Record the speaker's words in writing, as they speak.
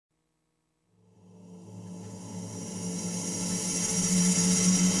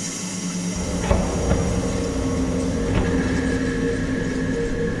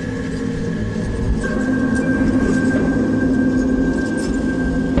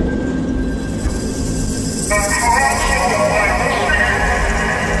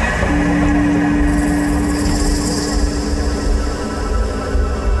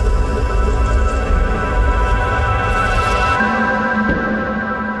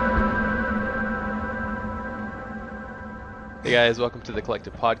Hey guys, welcome to the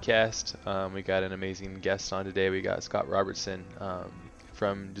Collective Podcast. We got an amazing guest on today. We got Scott Robertson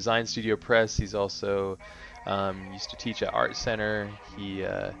from Design Studio Press. He's also used to teach at Art Center. He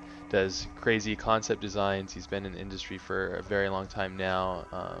does crazy concept designs. He's been in the industry for a very long time now.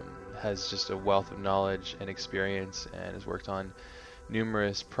 Has just a wealth of knowledge and experience, and has worked on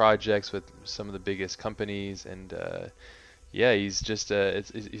numerous projects with some of the biggest companies. And yeah, he's just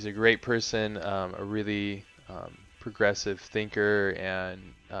he's a great person, a really progressive thinker,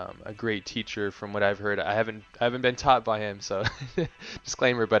 and a great teacher from what I've heard. I haven't been taught by him, so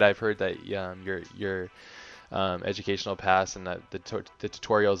disclaimer, but I've heard that your educational past and that the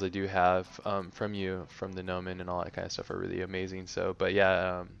tutorials I do have from you, from the Gnomon and all that kind of stuff, are really amazing. So, but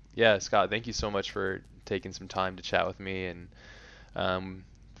yeah, yeah, Scott, thank you so much for taking some time to chat with me, and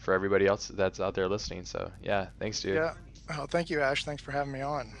for everybody else that's out there listening. So yeah, thanks, dude. Yeah. Oh, thank you, Ash. Thanks for having me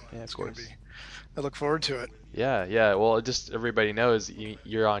on. Yeah, of It's going to course. be. I look forward to it. Yeah, yeah. Well, just everybody knows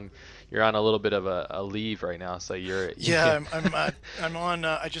you're on a little bit of a leave right now, so you're Yeah, I'm on.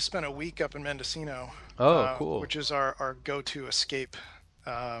 I just spent a week up in Mendocino, Oh, cool. which is our go-to escape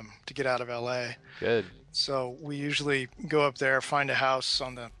to get out of LA. Good. So we usually go up there, find a house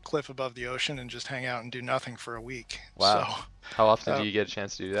on the cliff above the ocean, and just hang out and do nothing for a week. So Wow. How often do uh, you get a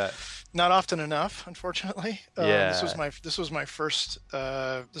chance to do that? not often enough, unfortunately. Yeah. This was my first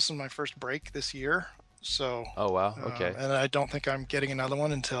break this year. So, Oh, wow. Okay. and I don't think I'm getting another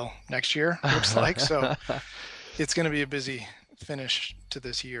one until next year, it looks like. So it's going to be a busy finish to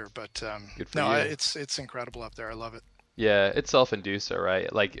this year, but Good for no, you. it's incredible up there. I love it. Yeah, it's self-induced, though,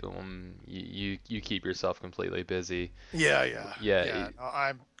 right? Like, you keep yourself completely busy. Yeah, yeah, Yeah. yeah. No,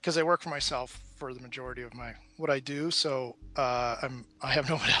 I'm because I work for myself for the majority of my what I do, so I have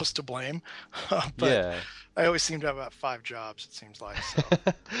no one else to blame. But Yeah. I always seem to have about five jobs, it seems like. So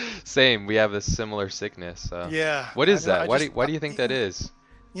Same. We have a similar sickness. So, yeah, what I is know. that? Why do you think that is?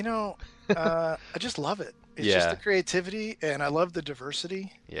 You know, I just love it. It's just the Yeah. creativity, and I love the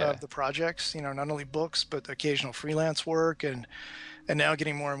diversity Yeah. of the projects. Not only books, but occasional freelance work, and now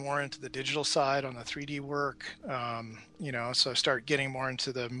getting more and more into the digital side on the 3D work. So I start getting more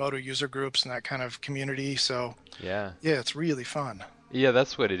into the Moto user groups and that kind of community. So Yeah. yeah, it's really fun. Yeah,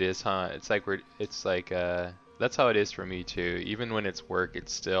 that's what it is, huh? It's like that's how it is for me too. Even when it's work,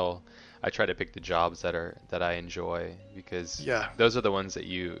 it's still I try to pick the jobs that I enjoy, because Yeah, those are the ones that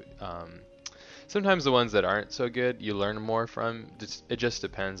sometimes the ones that aren't so good you learn more from. It just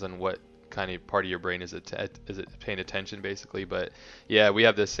depends on what kind of part of your brain is it paying attention, basically. But yeah, we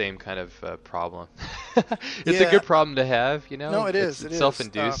have the same kind of problem. It's a yeah. good problem to have, you know. No, it It's is. It it's is.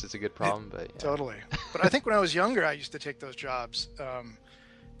 self-induced. It's a good It problem, but yeah. totally. But I think when I was younger, I used to take those jobs.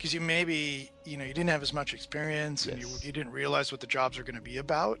 Because you didn't have as much experience, and Yes. you didn't realize what the jobs are going to be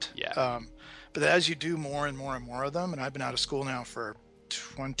about. Yeah. But as you do more and more and more of them, and I've been out of school now for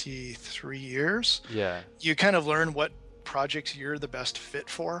 23 years, Yeah. you kind of learn what projects you're the best fit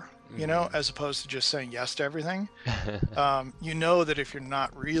for, Hmm. as opposed to just saying yes to everything. You know that if you're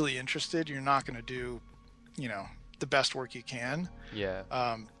not really interested, you're not going to do, the best work you can,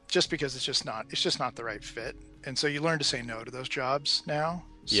 Yeah. just because it's just not the right fit. And so you learn to say no to those jobs now.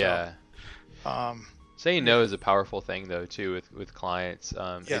 So, Yeah. um, Saying yeah, no is a powerful thing, though, too, with clients.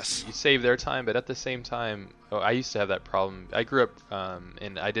 yes. You save their time, but at the same time, oh, I used to have that problem. I grew up,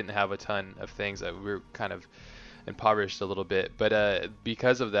 and I didn't have a ton of things. We were kind of impoverished a little bit, but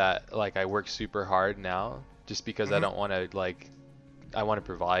because of that, like, I work super hard now, just because I Hmm. don't want to, like, I want to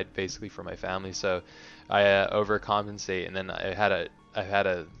provide basically for my family. So I overcompensate, and then I've had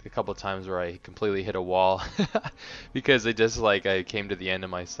a couple of times where I completely hit a wall because it just, like, I came to the end of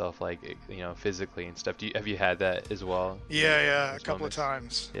myself, like, physically and stuff. Have you had that as well? Yeah, yeah, a Those couple of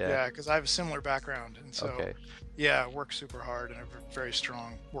moments? times. Yeah. Yeah, because I have a similar background, and so Okay. yeah, I work super hard and I have a very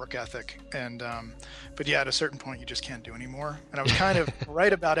strong work ethic. And but yeah, at a certain point, you just can't do anymore. And I was kind of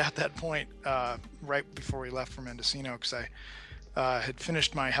right about at that point, right before we left for Mendocino, because I had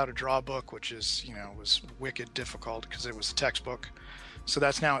finished my How to Draw book, which was wicked difficult because it was a textbook. So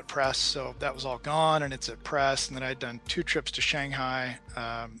that's now at press. So that was all gone, and it's at press. And then I'd done 2 trips to Shanghai.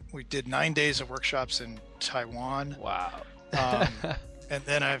 We did 9 days of workshops in Taiwan. Wow. Um, and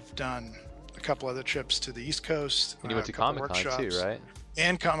then I've done a couple other trips to the East Coast, And you went a to couple Comic-Con too, workshops, right?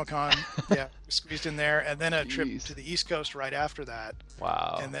 and Comic Con. Yeah, squeezed in there, and then a trip Jeez. to the East Coast right after that.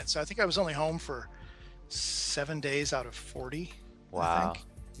 Wow. And then, so I think I was only home for 7 days out of 40, I Wow. think.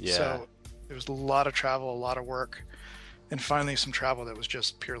 Yeah. So it was a lot of travel, a lot of work, and finally some travel that was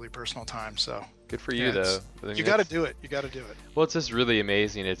just purely personal time. So Good for you Yeah, though. I mean, you got to that's do it. You got to do it. well, it's just really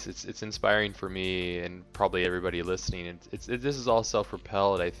amazing. It's inspiring for me and probably everybody listening. This is all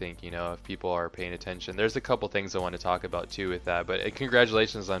self-propelled, I think, if people are paying attention. There's a couple things I want to talk about too with that, but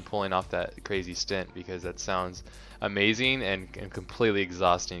congratulations on pulling off that crazy stint because that sounds amazing and completely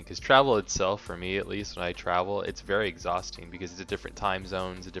exhausting because travel itself, for me at least, when I travel, it's very exhausting because it's a different time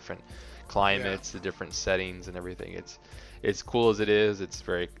zones, the different Yeah, climates, the different settings and everything. It's cool as it is, it's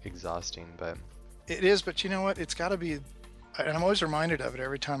very exhausting, but it is. But you know what? It's got to be, and I'm always reminded of it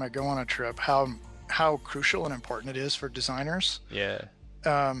every time I go on a trip. How crucial and important it is for designers. yeah.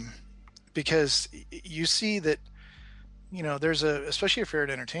 Um, because you see that there's especially if you're an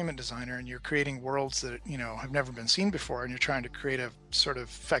entertainment designer and you're creating worlds that have never been seen before, and you're trying to create a sort of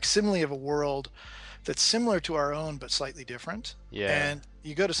facsimile of a world that's similar to our own but slightly different. Yeah. And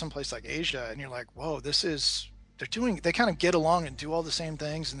you go to some place like Asia and you're like, whoa, they kind of get along and do all the same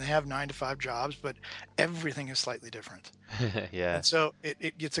things, and they have 9 to 5 jobs, but everything is slightly different. Yeah. And so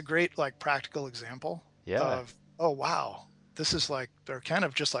it's a great like practical example Yeah. of, oh wow, this is like they're kind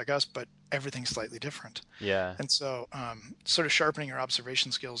of just like us, but everything's slightly different. Yeah. And so sort of sharpening your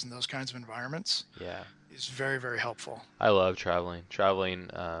observation skills in those kinds of environments Yeah. is very, very helpful. I love traveling.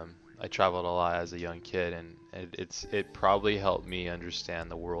 I traveled a lot as a young kid, and it probably helped me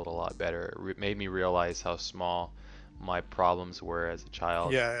understand the world a lot better. It made me realize how small my problems were as a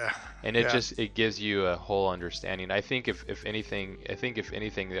child, Yeah, and yeah, it gives you a whole understanding. I think if anything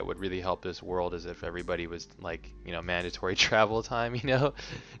that would really help this world is if everybody was like, mandatory travel time,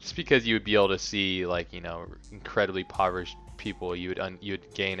 just because you would be able to see like, incredibly impoverished people, you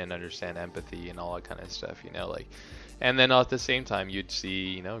would gain and understand empathy and all that kind of stuff, like, and then at the same time you'd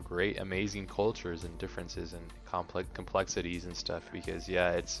see, great, amazing cultures and differences and complex complexities and stuff because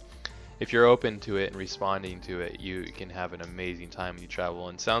it's if you're open to it and responding to it, you can have an amazing time when you travel.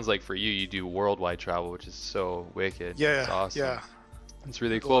 And it sounds like for you do worldwide travel, which is so wicked. yeah, It's awesome. yeah. It's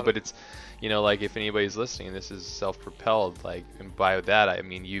really A cool, lot of but it's, like if anybody's listening, this is self-propelled. Like, and by that, I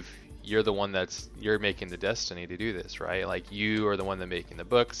mean, you're the one you're making the destiny to do this, right? Like you are the one that making the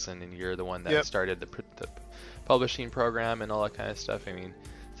books, and then you're the one that Yep. started the publishing program and all that kind of stuff. I mean,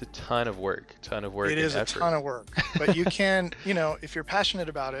 it's a ton of work It and is a effort. ton of work, but you can, if you're passionate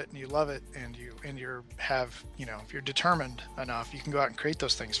about it and you love it, and if you're determined enough, you can go out and create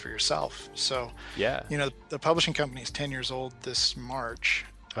those things for yourself. So, Yeah. the publishing company is 10 years old this March.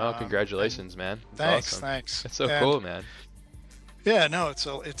 Oh, And congratulations, man. That's thanks, awesome. thanks. That's so And cool, man. yeah, no,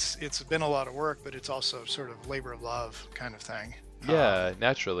 it's been a lot of work, but it's also sort of labor of love kind of thing. Yeah,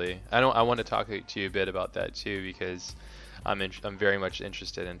 naturally. I want to talk to you a bit about that too because I'm very much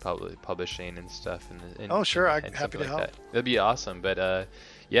interested in publishing and stuff Oh, sure, I'm and happy something to like help. that. That'd be awesome. But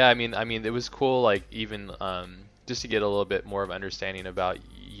yeah, I mean, it was cool. Like even just to get a little bit more of understanding about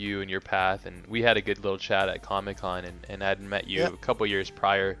you and your path. And we had a good little chat at Comic-Con, and I'd met you Yep. a couple years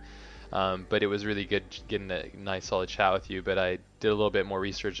prior. But it was really good getting a nice solid chat with you. But I did a little bit more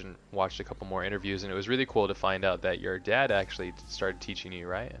research and watched a couple more interviews, and it was really cool to find out that your dad actually started teaching you,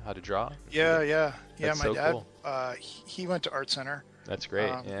 right, how to draw. Yeah. That's My so dad, cool. he went to Art Center, That's great.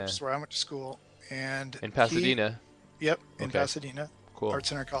 Yeah. which is where I went to school, and In he, Pasadena. yep, in Okay. Pasadena, Cool. Art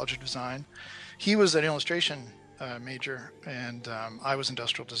Center College of Design. He was an illustration major, and I was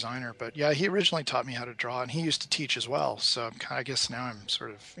industrial designer. But yeah, he originally taught me how to draw, and he used to teach as well. So I guess now I'm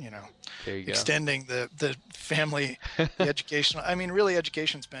sort of, There you go. extending the family, the educational. I mean, really,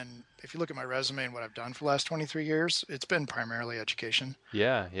 education's been. If you look at my resume and what I've done for the last 23 years, it's been primarily education.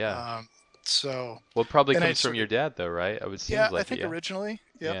 Yeah, yeah. Um, so, Well, it probably and I comes from sort your of, dad, though, right? It would yeah, seems I like it. think Yeah. originally,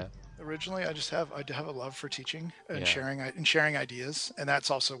 yep. Yeah. Originally, I do have a love for teaching and Yeah. sharing ideas, and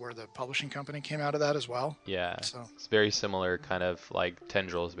that's also where the publishing company came out of that as well. Yeah. So, It's very similar kind of like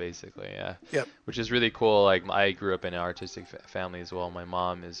tendrils, basically. Yeah. yep, Which is really cool. Like I grew up in an artistic family as well. My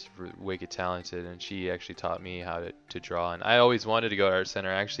mom is wicked talented, and she actually taught me how to draw. And I always wanted to go to art center.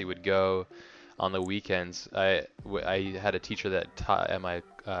 I actually would go on the weekends. I had a teacher that taught at my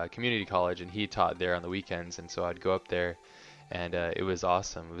community college, and he taught there on the weekends, and so I'd go up there, and it was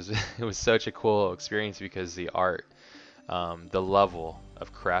awesome. It was it was such a cool experience because the art, the level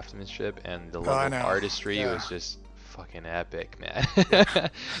of craftsmanship and the oh, level I of know, artistry yeah, was just fucking epic, man. yeah,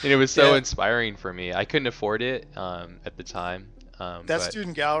 And it was so yeah. inspiring for me. I couldn't afford it at the time, That but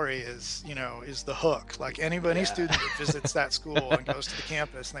student gallery is the hook. Like any yeah. student that visits that school and goes to the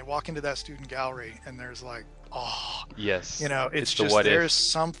campus and they walk into that student gallery and there's like, oh, Yes, it's it's the just what there's if.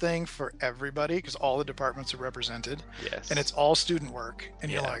 something for everybody because all the departments are represented, and it's Yes. all student work, and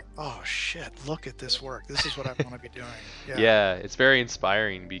you're Yeah. like, oh shit, look at this work. This is what I want to be doing. Yeah. Yeah, it's very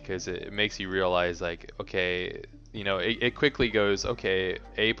inspiring because it makes you realize like, okay, it quickly goes, okay,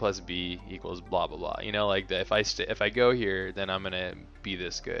 A plus B equals blah blah blah. Like if I go here, then I'm gonna be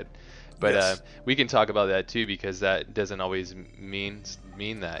this good. But Yes. we can talk about that too, because that doesn't always mean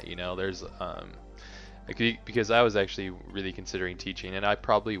that. There's because I was actually really considering teaching, and I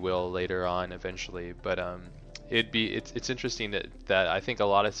probably will later on eventually. But it's interesting that I think a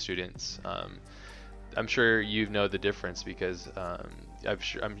lot of students, I'm sure you know the difference, because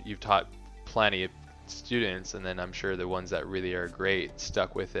you've taught plenty of students, and then I'm sure the ones that really are great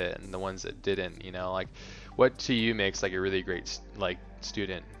stuck with it, and the ones that didn't, like what to you makes like a really great like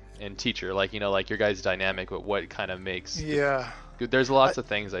student and teacher, like your guys' dynamic, but what kind of makes Yeah. there's I, lots of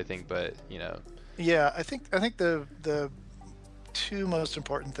things I think, but yeah. I think the two most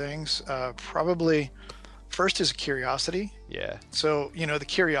important things, probably first is curiosity. yeah, So, the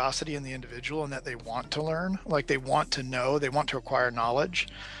curiosity in the individual, and that they want to learn, like they want to know, they want to acquire knowledge,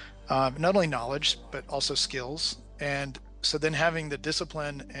 not only knowledge, but also skills. And so then having the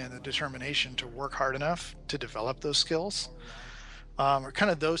discipline and the determination to work hard enough to develop those skills, are kind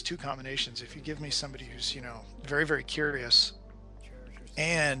of those two combinations. If you give me somebody who's, very, very curious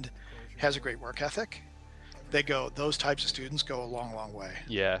and has a great work ethic, those types of students go a long, long way.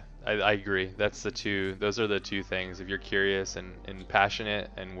 yeah, I agree. Those are the two things. If you're curious and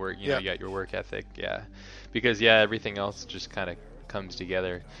passionate and work, Yeah. you got your work ethic, yeah. Because yeah, everything else just kind of comes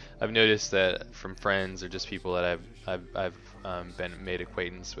together. I've noticed that from friends or just people that I've been made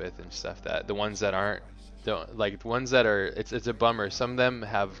acquaintance with and stuff, that the ones that aren't don't like the ones that are, it's a bummer. Some of them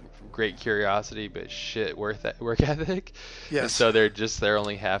have great curiosity but shit work ethic, and Yes. so they're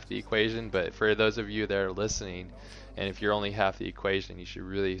only half the equation. But for those of you that are listening, and if you're only half the equation, you should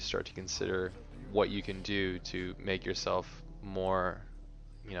really start to consider what you can do to make yourself more,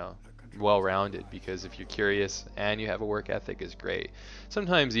 you know, well-rounded. Because if you're curious and you have a work ethic, is great.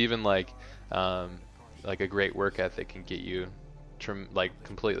 Sometimes even like a great work ethic can get you like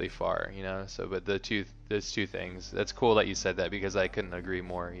completely far. So, but those two things. That's cool that you said that, because I couldn't agree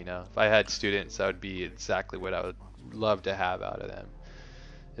more. If I had students, that would be exactly what I would love to have out of them: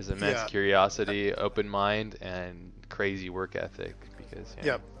 is immense Yeah. curiosity, open mind, and crazy work ethic. Because yeah,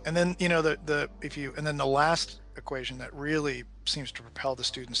 Yep. And then, and then the last equation that really seems to propel the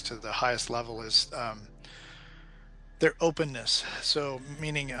students to the highest level is, their openness. So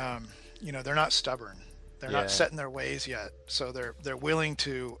meaning, they're not stubborn. They're not yeah, set in their ways yet. So they're willing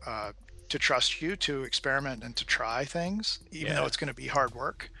to trust you, to experiment and to try things, even though yeah, it's going to be hard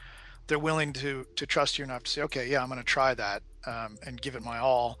work. They're willing to trust you enough to say, okay, yeah, I'm going to try that, and give it my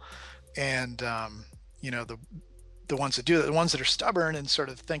all. And, the ones that do that, the ones that are stubborn and sort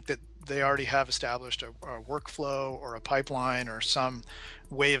of think that they already have established a workflow or a pipeline or some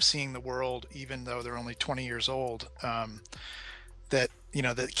way of seeing the world, even though they're only 20 years old, that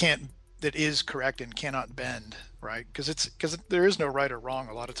that is correct and cannot bend, right? Because there is no right or wrong.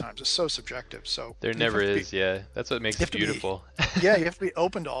 A lot of times it's so subjective. So there you never have to be is. Yeah, that's what makes you it have to be beautiful. yeah, you have to be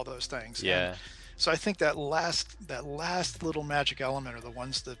open to all those things. And Yeah, so I think that last little magic element are the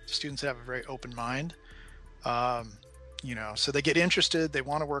ones that students have a very open mind. um, so they get interested, they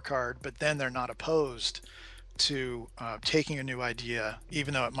want to work hard, but then they're not opposed to, taking a new idea,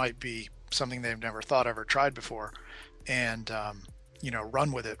 even though it might be something they've never thought of or tried before, and,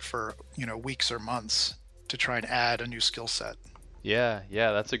 run with it for, weeks or months to try and add a new skill set. yeah,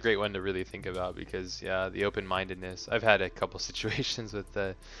 yeah. That's a great one to really think about, because yeah, the open-mindedness. I've had a couple situations with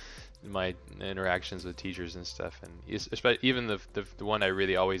my interactions with teachers and stuff, and especially even the one I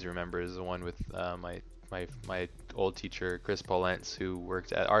really always remember is the one with my old teacher Chris Polentz, who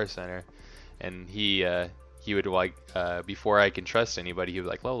worked at our center. And he would like, before I can trust anybody, he was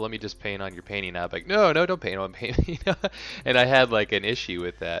like, well, let me just paint on your painting. I'd be like, no, no, don't paint on painting. And I had like an issue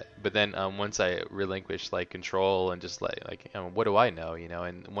with that. But then once I relinquished like control and just what do I know,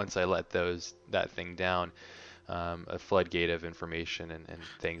 and once I let that thing down, a floodgate of information and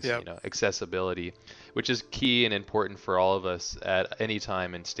things, Yeah. accessibility, which is key and important for all of us at any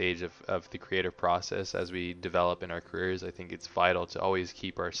time and stage of the creative process as we develop in our careers. I think it's vital to always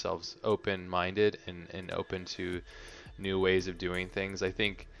keep ourselves open-minded and open to new ways of doing things. I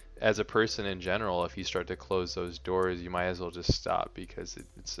think as a person in general, if you start to close those doors, you might as well just stop, because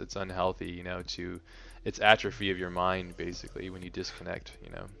it's unhealthy, it's atrophy of your mind basically when you disconnect.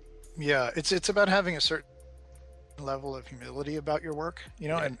 Yeah, it's about having a certain level of humility about your work,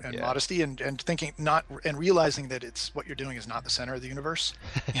 Yeah, and yeah. modesty, and thinking not and realizing that it's what you're doing is not the center of the universe,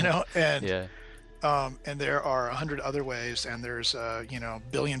 and Yeah. and there are 100 other ways, and there's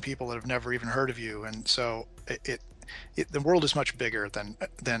billion people that have never even heard of you, and so the world is much bigger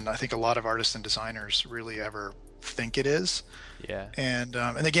than I think a lot of artists and designers really ever think it is. Yeah. And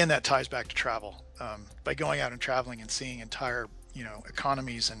again, that ties back to travel. By going out and traveling and seeing entire,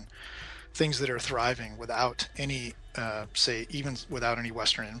 economies and things that are thriving without any, say, even without any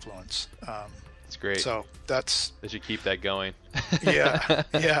Western influence. It's great. So that's They should keep that going. yeah,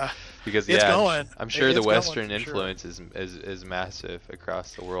 yeah. Because It's yeah, going. I'm sure the It's going Western for sure. influence is massive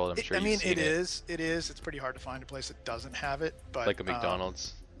across the world. I'm sure I you've mean, seen it it. is. It is. It's pretty hard to find a place that doesn't have it. But Like a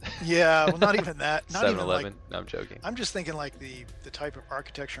McDonald's. yeah, well, not even that. Not even like. 7-Eleven. No, I'm joking. I'm just thinking like the type of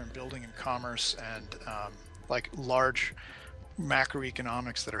architecture and building and commerce and like large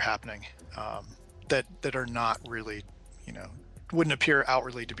macroeconomics that are happening that are not really, wouldn't appear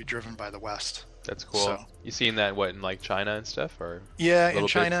outwardly to be driven by the West. That's cool. So, You seen that what in like China and stuff, or yeah, little in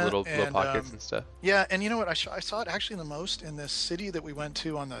China, bits, little and pockets and stuff? yeah, and you know what? I saw it actually the most in this city that we went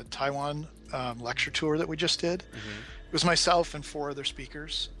to on the Taiwan lecture tour that we just did. It was myself and 4 other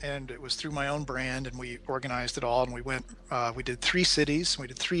speakers, and it was through my own brand, and we organized it all, and we went. We did 3 cities. We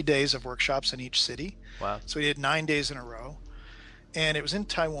did 3 days of workshops in each city. Wow. So we did 9 days in a row, and it was in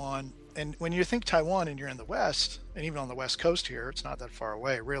Taiwan. And when you think Taiwan and you're in the West, and even on the West Coast here, it's not that far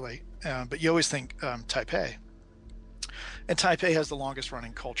away, really. But you always think Taipei. And Taipei has the longest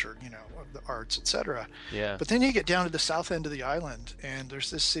running culture, of the arts, etc. Yeah. But then you get down to the south end of the island, and there's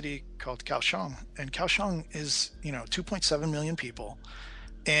this city called Kaohsiung. And Kaohsiung is, 2.7 million people.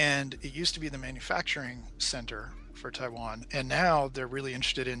 And it used to be the manufacturing center for Taiwan. And now they're really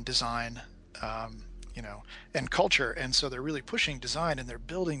interested in design, and culture. And so they're really pushing design, and they're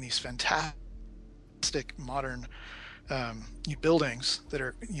building these fantastic modern buildings that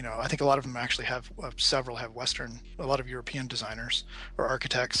are, I think a lot of them actually have, several have a lot of European designers or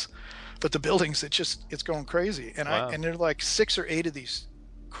architects, but the buildings, it's going crazy. And Wow. and there are like 6 or 8 of these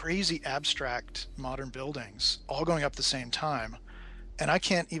crazy abstract modern buildings all going up at the same time. And I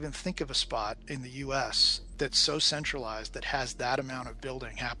can't even think of a spot in the US that's so centralized that has that amount of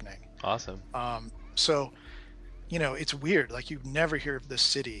building happening. Awesome. So, it's weird. Like, you never hear of this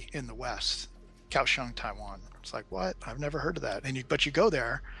city in the West, Kaohsiung, Taiwan. It's like, what? I've never heard of that. But you go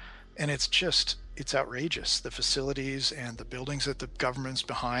there, and it's outrageous. The facilities and the buildings that the government's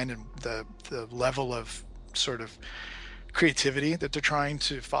behind, and the level of sort of creativity that they're trying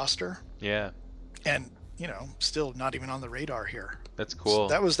to foster. Yeah. And, still not even on the radar here. That's cool.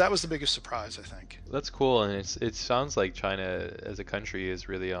 So that was the biggest surprise, I think. That's cool, and it sounds like China as a country is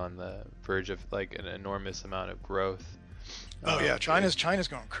really on the verge of like an enormous amount of growth. Oh yeah, China's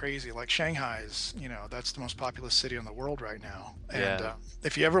going crazy. Like Shanghai is, that's the most populous city in the world right now. And Yeah.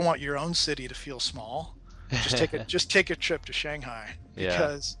 If you ever want your own city to feel small, just take a trip to Shanghai, Yeah.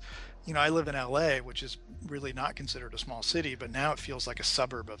 because I live in LA, which is really not considered a small city, but now it feels like a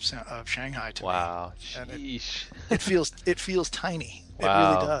suburb of Shanghai to me. Wow. And Sheesh. it feels tiny.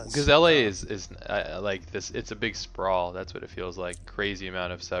 Wow. It really does. Because LA is like this. It's a big sprawl. That's what it feels like. Crazy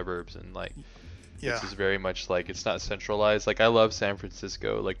amount of suburbs, and like Yeah. this is very much like it's not centralized. Like I love San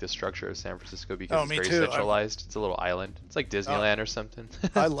Francisco, like the structure of San Francisco, because Oh, it's me very too. centralized. It's a little island. It's like Disneyland or something.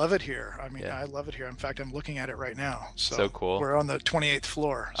 I love it here. I mean, Yeah. I love it here. In fact, I'm looking at it right now. So cool. We're on the 28th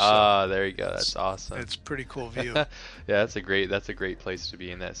floor. So Ah, there you go. That's awesome. it's pretty cool view. Yeah, that's a great place to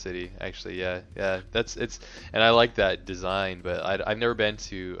be in that city. Actually, yeah. And I like that design, but I've never been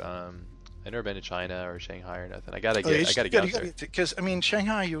to China or Shanghai or nothing. I gotta get out there. Because I mean,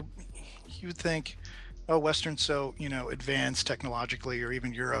 Shanghai, you would think, oh, Western's so advanced technologically, or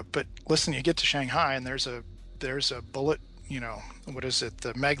even Europe. But listen, you get to Shanghai, and there's a bullet, what is it,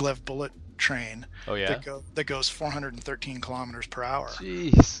 the maglev bullet train. Oh yeah. that goes 413 kilometers per hour.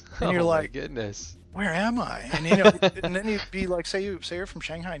 Jeez. And you're Oh my like, goodness. where am I? And and then you'd be like, say you're from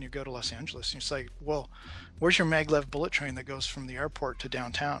Shanghai and you go to Los Angeles, and it's like, well, where's your maglev bullet train that goes from the airport to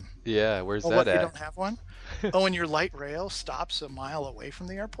downtown? Yeah, where's Oh, that what, you at? don't have one? Oh, and your light rail stops a mile away from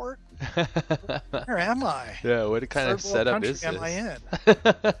the airport? Where am I? Yeah, what kind of Third world setup is country this? am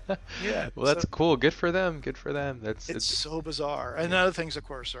I in? Yeah. Well, that's so cool. Good for them. it's so bizarre. And other things, of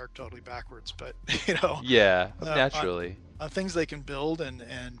course, are totally backwards. But yeah, on naturally. things they can build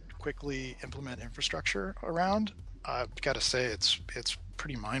and quickly implement infrastructure around, I've got to say it's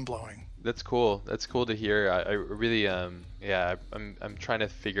pretty mind blowing. That's cool. That's cool to hear. I really yeah, I'm trying to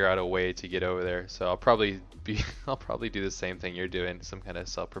figure out a way to get over there. So I'll probably do the same thing you're doing, some kind of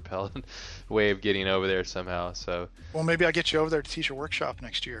self-propelled way of getting over there somehow. So Well, maybe I'll get you over there to teach a workshop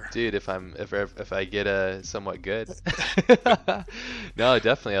next year. dude, if I get somewhat good. No,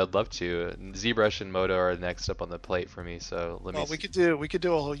 definitely I'd love to. ZBrush and Moto are next up on the plate for me. So Well, we could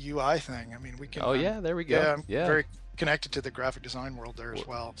do a whole UI thing. I mean, we can. Oh yeah, there we go. Yeah, I'm Yeah. very connected to the graphic design world there as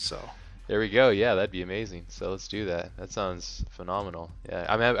well. So There we go. Yeah, that'd be amazing. So let's do that. That sounds phenomenal. Yeah,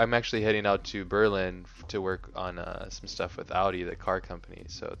 I'm actually heading out to Berlin to work on some stuff with Audi, the car company.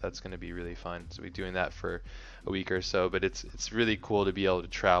 So that's going to be really fun. So we're doing that for a week or so. But it's really cool to be able to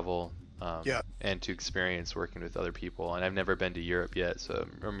travel Yeah. and to experience working with other people. And I've never been to Europe yet, so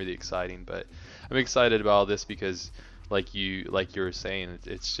I'm really exciting. But I'm excited about all this because, like you were saying,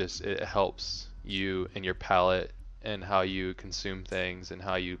 it's just it helps you and your palate and how you consume things and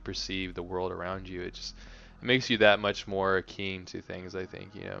how you perceive the world around you. It makes you that much more keen to things, I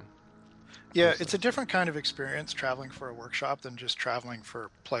think, Yeah, it's personally. a different kind of experience traveling for a workshop than just traveling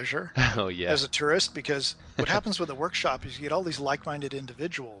for pleasure Oh yeah. as a tourist, because what happens with a workshop is you get all these like-minded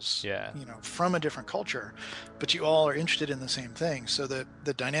individuals, Yeah. from a different culture, but you all are interested in the same thing. So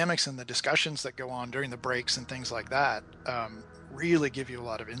the dynamics and the discussions that go on during the breaks and things like that really give you a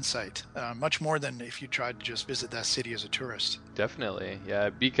lot of insight, much more than if you tried to just visit that city as a tourist. Definitely. Yeah,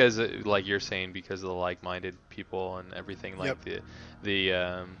 because like you're saying, because of the like-minded people and everything, Yep. like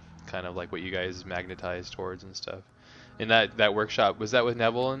the kind of like what you guys magnetize towards and stuff. And that workshop, was that with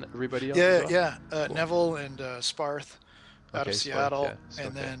Neville and everybody else as Yeah, well? yeah. Cool. Neville and Sparth out of Okay, Sparth, Seattle, yeah.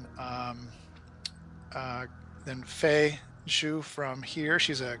 and Okay. uh, then Faye Zhu from here.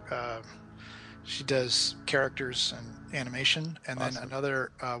 She does characters and animation, and then Awesome.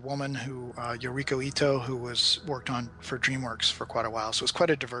 another woman who Yoriko Ito, who was worked on for DreamWorks for quite a while. So it's quite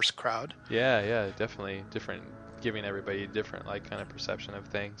a diverse crowd. Yeah, yeah, definitely different, giving everybody different like kind of perception of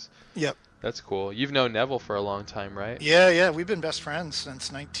things. Yep. That's cool. You've known Neville for a long time, right? Yeah, yeah. We've been best friends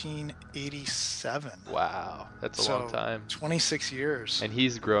since 1987. Wow, that's a long So time. 26 years. And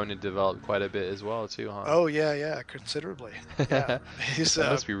he's grown and developed quite a bit as well too, huh? Oh yeah, yeah, considerably. Yeah, he's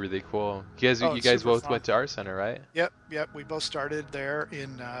That must be really cool. oh, You it's guys super both fun. went to Art Center, right? Yep, yep. We both started there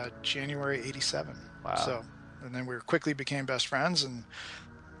in January '87. Wow. So, and then we quickly became best friends and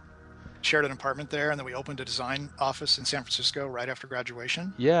shared an apartment there. And then we opened a design office in San Francisco right after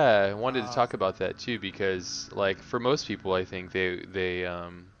graduation. Yeah, I wanted to Uh, talk about that too because like for most people I think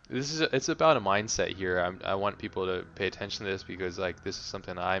it's about a mindset here. I want people to pay attention to this because like this is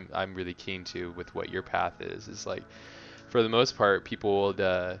something I'm really keen to with what your path is. Is like for the most part people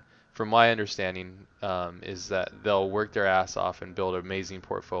would from my understanding is that they'll work their ass off and build an amazing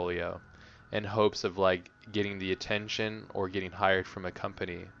portfolio in hopes of like getting the attention or getting hired from a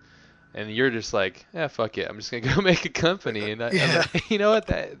company, and you're just like, yeah, fuck it, I'm just gonna go make a company, and I'm yeah, like, you know what,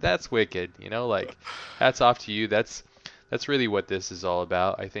 that's wicked, like, hats off to you. That's really what this is all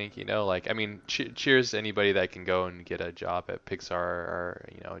about, I think, like, I mean, cheers to anybody that can go and get a job at Pixar or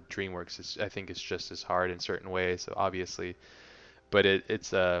DreamWorks. I think it's just as hard in certain ways, so obviously, but it's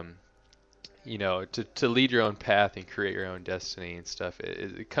to lead your own path and create your own destiny and stuff.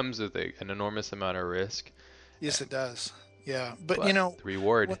 It comes with an enormous amount of risk, yes, it does. Yeah, but but the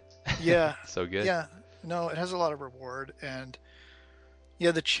reward, what? Yeah, so good. yeah. No, it has a lot of reward, and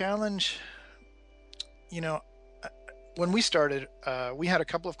yeah, the challenge. You know, uh, when we started, we had a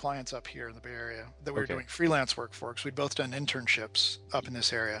couple of clients up here in the Bay Area that we were Okay. doing freelance work for because we'd both done internships up in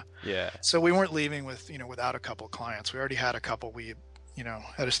this area. Yeah. So we weren't leaving without a couple of clients. We already had a couple we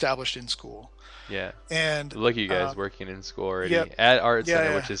had established in school, Yeah. and Look, you guys working in school yep, already at Art yeah, Center,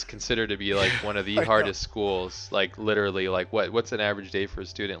 yeah, which is considered to be like one of the I know. hardest schools. Like literally, like what's an average day for a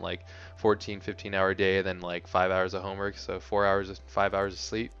student? Like 14, 15-hour day, then like 5 hours of homework, so 4 hours, 5 hours of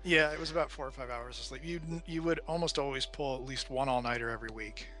sleep. Yeah, it was about 4 or 5 hours of sleep. You would almost always pull at least one all-nighter every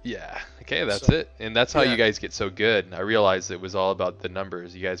week. Yeah. Okay, that's So it. And that's how yeah, you guys get so good. I realized it was all about the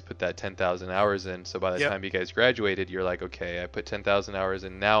numbers. You guys put that 10,000 hours in, so by the yep, time you guys graduated, you're like, okay, I put 10,000 hours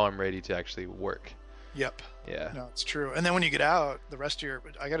in. Now I'm ready to actually work. yep. Yeah. No, it's true. And then when you get out,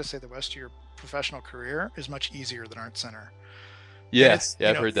 I got to say, the rest of your professional career is much easier than Art Center. And Yeah. it's, Yeah,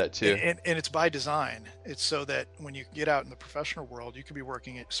 I've heard that too. and it's by design. It's so that when you get out in the professional world, you could be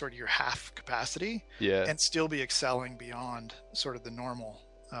working at sort of your half capacity Yeah. and still be excelling beyond sort of the normal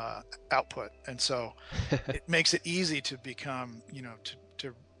output. And so it makes it easy to become,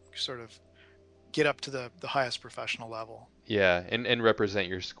 to sort of get up to the highest professional level. Yeah, and represent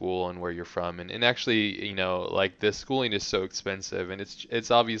your school and where you're from, and actually, like the schooling is so expensive, and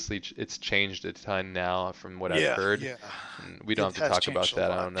it's obviously it's changed a ton now from what I've Yeah, heard. yeah. And we don't It have to has talk about changed a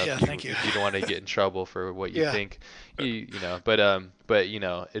that. I lot. don't know Yeah, if you thank you. if you don't want to get in trouble for what you Yeah. think, but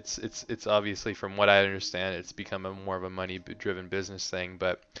obviously from what I understand, it's become a more of a money-driven business thing.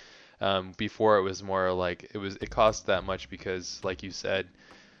 But before it was more like it cost that much because, like you said,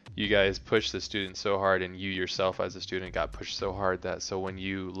 you guys pushed the student so hard, and you yourself as a student got pushed so hard that so when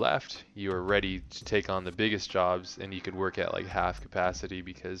you left, you were ready to take on the biggest jobs, and you could work at like half capacity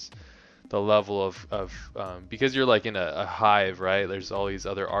because the level of because you're like in a hive, right? There's all these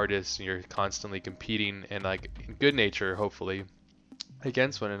other artists, and you're constantly competing and like in good nature, hopefully,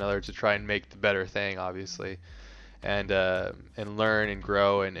 against one another to try and make the better thing, obviously, and learn and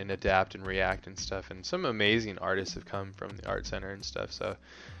grow and adapt and react and stuff. And some amazing artists have come from the art center and stuff. So,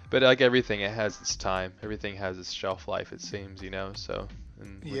 but like everything, it has its time. Everything has its shelf life, it seems, you know. So,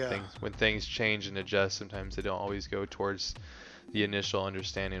 and Yeah. when things change and adjust, sometimes they don't always go towards the initial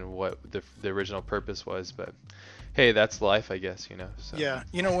understanding of what the original purpose was. But hey, that's life, I guess, you know. So Yeah.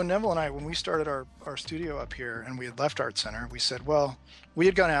 When Neville and I, when we started our studio up here and we had left Art Center, we said, well, we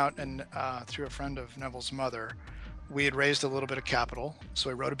had gone out and through a friend of Neville's mother, we had raised a little bit of capital. So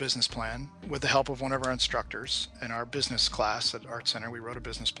we wrote a business plan with the help of one of our instructors in our business class at Art Center. We wrote a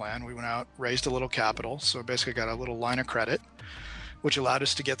business plan. We went out, raised a little capital. So basically got a little line of credit, which allowed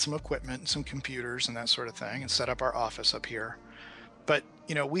us to get some equipment and some computers and that sort of thing and set up our office up here. But,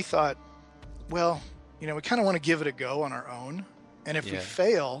 we thought, well, we kind of want to give it a go on our own. And if we yeah,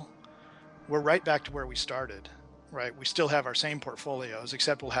 fail, we're right back to where we started, right? We still have our same portfolios,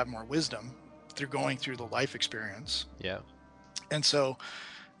 except we'll have more wisdom through going through the life experience. yeah, And so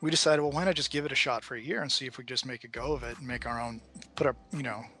we decided, well, why not just give it a shot for a year and see if we just make a go of it and make our own,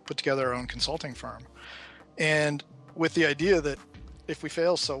 put together our own consulting firm. And with the idea that if we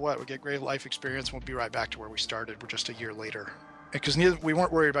fail, so what? We get great life experience. We'll be right back to where we started. We're just a year later. Because we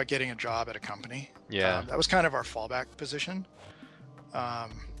weren't worried about getting a job at a company. yeah. That was kind of our fallback position. But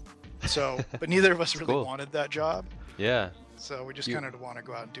neither of us really Cool. wanted that job. Yeah. So we just You, kind of want to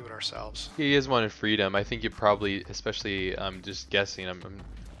go out and do it ourselves. he is wanted freedom. I think you probably, especially, I'm just guessing,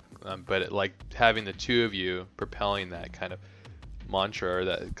 but like having the two of you propelling that kind of mantra or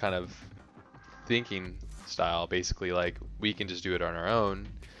that kind of thinking style, basically, like we can just do it on our own.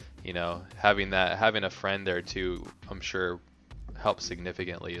 Having a friend there too, I'm sure helps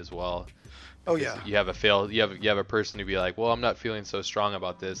significantly as well. Oh Because yeah. you have a person to be like, well, I'm not feeling so strong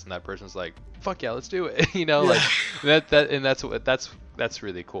about this, and that person's like, fuck yeah, let's do it. Yeah. Like that's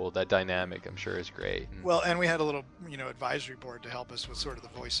really cool. That dynamic, I'm sure, is great. And, Well, and we had a little, advisory board to help us with sort of the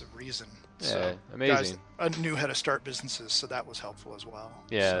voice of reason. yeah, So guys amazing. knew how to start businesses, so that was helpful as well.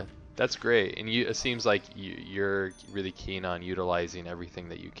 Yeah, So that's great. And it seems like you're really keen on utilizing everything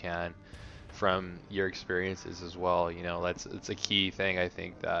that you can from your experiences as well. It's a key thing. I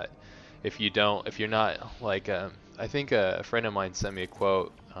think that if you're not like, I think a friend of mine sent me a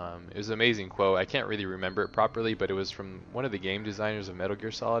quote. It was an amazing quote. I can't really remember it properly, but it was from one of the game designers of Metal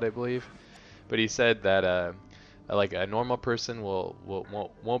Gear Solid, I believe. But he said that like a normal person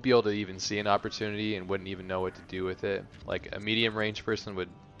won't be able to even see an opportunity and wouldn't even know what to do with it. Like a medium range person would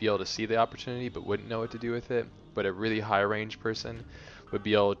be able to see the opportunity but wouldn't know what to do with it. But a really high range person would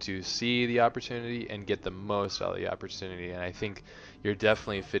be able to see the opportunity and get the most out of the opportunity. And I think you're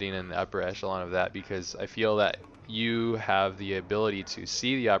definitely fitting in the upper echelon of that, because I feel that you have the ability to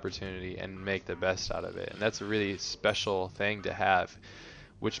see the opportunity and make the best out of it. And that's a really special thing to have,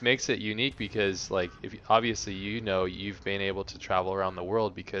 which makes it unique, because like if obviously you've been able to travel around the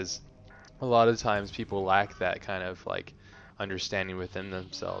world, because a lot of times people lack that kind of like understanding within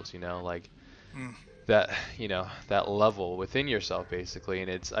themselves, like mm, that level within yourself, basically.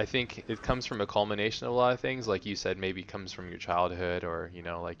 And I think it comes from a culmination of a lot of things, like you said, maybe comes from your childhood, or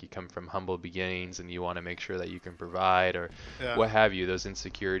like you come from humble beginnings and you want to make sure that you can provide, or yeah. what have you, those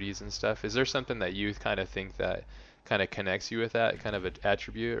insecurities and stuff. Is there something that you kind of think that kind of connects you with that kind of an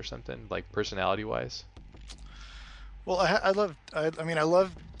attribute or something, like personality wise? Well, I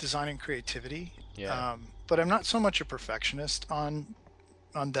love design and creativity, Yeah. but I'm not so much a perfectionist on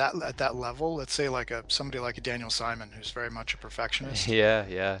that at that level. Let's say like somebody like a Daniel Simon, who's very much a perfectionist, Yeah,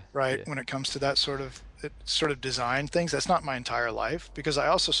 yeah, right? yeah. When it comes to that sort of design things, that's not my entire life, because I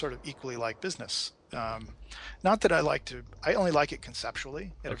also sort of equally like business. Not that I only like it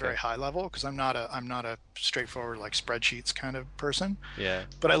conceptually at a Okay. very high level, because I'm not a straightforward like spreadsheets kind of person, Yeah.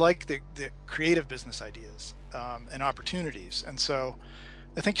 but I like the creative business ideas and opportunities. And so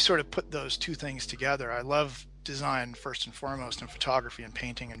I think you sort of put those two things together. I love design first and foremost, and photography and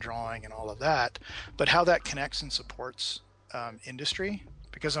painting and drawing and all of that, but how that connects and supports industry,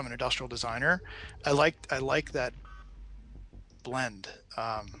 because I'm an industrial designer. I like that blend,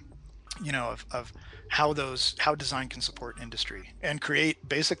 of how design can support industry and create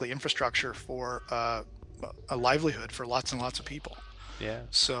basically infrastructure for a livelihood for lots and lots of people. Yeah.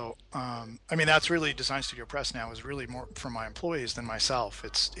 So, that's really Design Studio Press now is really more for my employees than myself.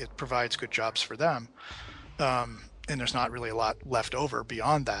 It provides good jobs for them, and there's not really a lot left over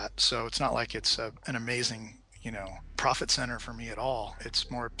beyond that. So it's not like it's an amazing, profit center for me at all. It's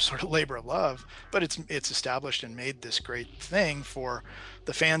more sort of labor of love, but it's established and made this great thing for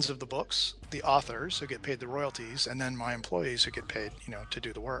the fans of the books, the authors who get paid the royalties, and then my employees who get paid, to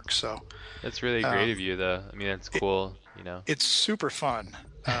do the work. So That's really great um, of you, though. I mean, that's it, cool, you know. it's super fun.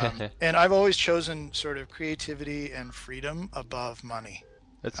 And I've always chosen sort of creativity and freedom above money,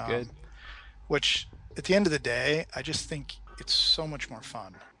 That's good. um, which at the end of the day, I just think it's so much more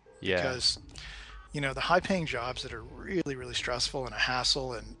fun Yeah. because the high paying jobs that are really, really stressful and a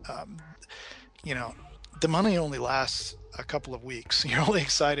hassle, and you know, the money only lasts a couple of weeks. You're only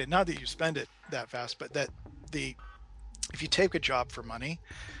excited, not that you spend it that fast, but that the if you take a job for money,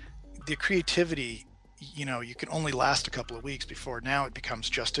 the creativity, you can only last a couple of weeks before now it becomes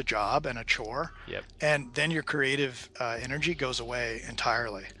just a job and a chore, Yep. and then your creative energy goes away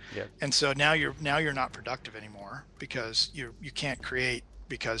entirely. Yep. And so now you're not productive anymore because you can't create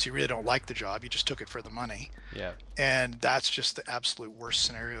because you really don't like the job. You just took it for the money, Yep. and that's just the absolute worst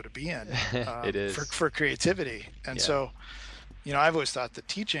scenario to be in, It for is. for creativity. And Yeah. so, I've always thought that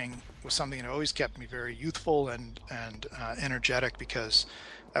teaching was something that always kept me very youthful and energetic because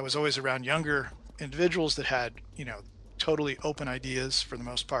I was always around younger individuals that had totally open ideas for the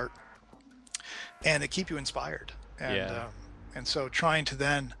most part, and they keep you inspired. And Yeah. so trying to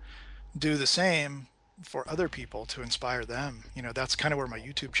then do the same for other people to inspire them, that's kind of where my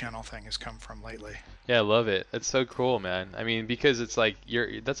YouTube channel thing has come from lately. Yeah, I love it. It's so cool, man. I mean, because it's like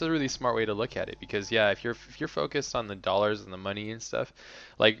that's a really smart way to look at it because yeah, if you're focused on the dollars and the money and stuff,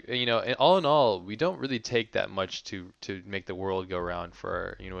 like and all in all, we don't really take that much to make the world go round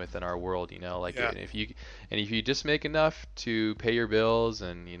for, within our world, like Yeah. if you just make enough to pay your bills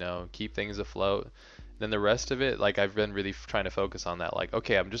and, keep things afloat, then the rest of it, like I've been really trying to focus on that. Like,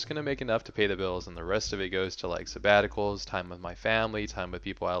 okay, I'm just gonna make enough to pay the bills, and the rest of it goes to like sabbaticals, time with my family, time with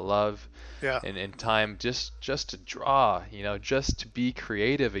people I love, Yeah. and time just to draw, just to be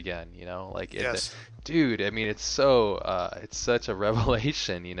creative again, like Yes. dude, I mean it's such a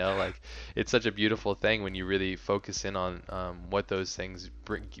revelation, like it's such a beautiful thing when you really focus in on what those things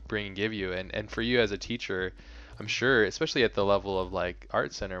bring and give you, and for you as a teacher, I'm sure, especially at the level of like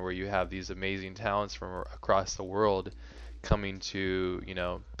Art Center where you have these amazing talents from across the world coming to,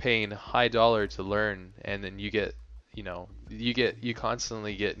 paying high dollar to learn, and then you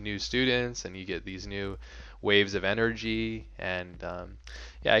constantly get new students and you get these new waves of energy, and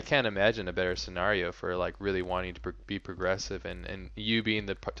yeah, I can't imagine a better scenario for like really wanting to be progressive, and you being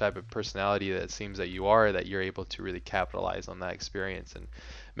the type of personality that it seems that you are, that you're able to really capitalize on that experience and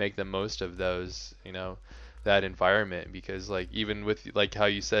make the most of those, that environment. Because like even with like how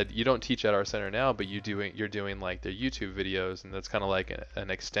you said you don't teach at our center now, but you're doing like the YouTube videos, and that's kind of like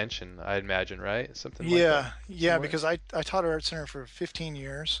an extension, I imagine, right? Something like that, Yeah. Yeah. similar. Because I taught at Art Center for 15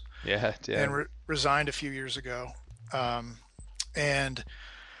 years Yeah, and yeah. resigned a few years ago. And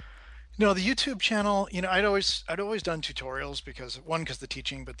the YouTube channel, I'd always done tutorials because the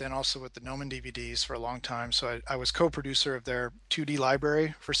teaching, but then also with the Gnomon DVDs for a long time. So I was co-producer of their 2D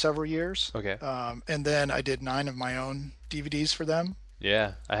library for several years, Okay. and then I did 9 of my own DVDs for them,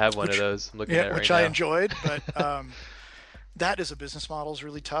 Yeah, I have one of which those. I'm looking yeah, at it right which I now. enjoyed. But that as a business model is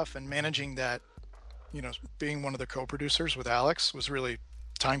really tough, and managing that, being one of the co-producers with Alex was really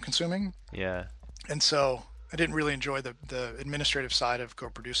time consuming. Yeah. And so I didn't really enjoy the administrative side of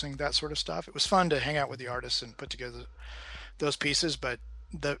co-producing that sort of stuff. It was fun to hang out with the artists and put together those pieces, but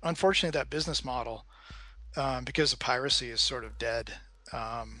unfortunately that business model, because of piracy, is sort of dead,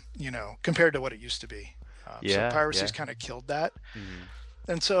 compared to what it used to be. So Yeah, piracy's yeah. kind of killed that. Hmm.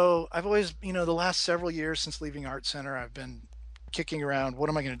 And so I've always, the last several years since leaving Art Center, I've been kicking around what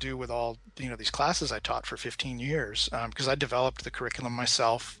am I going to do with all these classes I taught for 15 years, because I developed the curriculum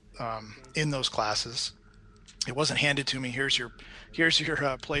myself, in those classes. It wasn't handed to me. Here's your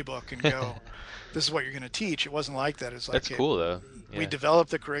playbook and go. This is what you're going to teach. It wasn't like that. It's like, That's okay, cool though. we Yeah. developed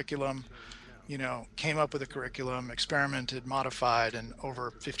the curriculum, came up with a curriculum, experimented, modified, and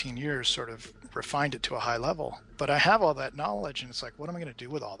over 15 years sort of refined it to a high level. But I have all that knowledge, and it's like, what am I going to do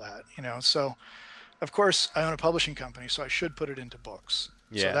with all that? So of course I own a publishing company, so I should put it into books.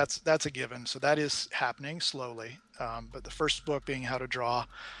 So Yeah. that's a given. So that is happening slowly. But the first book being how to draw,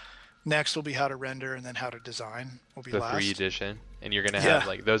 next will be how to render, and then how to design will be The free last. edition. And you're gonna have Yeah.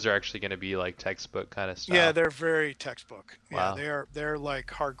 like those are actually gonna be like textbook kind of Yeah, style. they're very textbook. Yeah, Wow. they're like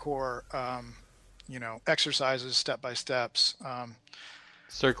hardcore, exercises, step by steps. But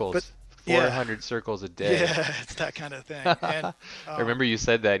Circles. yeah, 400 circles a day. yeah, it's that kind of thing. And I remember you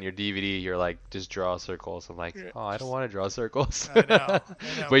said that in your DVD. You're like, just draw circles. I'm like, yeah, oh, I don't want to draw circles. I know, But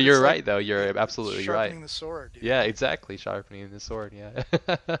but you're it's like right, though. You're absolutely right. sharpening the sword, Yeah, exactly. Sharpening the sword. Yeah.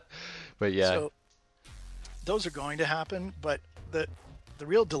 But yeah, So those are going to happen, but the the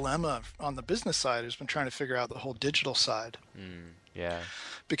real dilemma on the business side has been trying to figure out the whole digital side Yeah.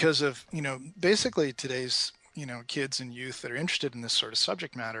 because of, basically today's, kids and youth that are interested in this sort of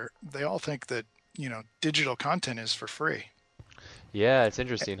subject matter, they all think that, digital content is for free. Yeah, it's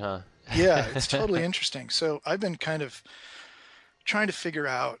interesting, huh? Yeah, it's totally interesting. So I've been kind of trying to figure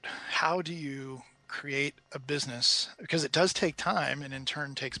out, how do you create a business, because it does take time and in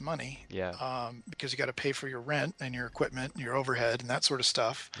turn takes money, Yeah. because you got to pay for your rent and your equipment and your overhead and that sort of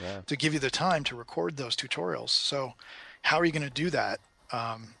stuff Yeah. to give you the time to record those tutorials. So how are you going to do that?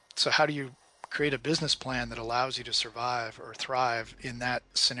 So how do you create a business plan that allows you to survive or thrive in that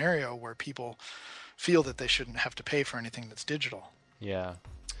scenario where people feel that they shouldn't have to pay for anything that's digital? Yeah.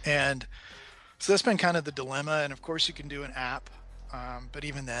 And so that's been kind of the dilemma. And of course, you can do an app, but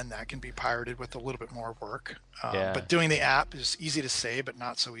even then, that can be pirated with a little bit more work. Yeah. But doing the app is easy to say, but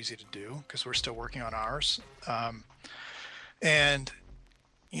not so easy to do because we're still working on ours. And,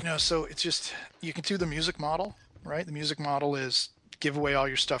 so it's just, you can do the music model, right? The music model is give away all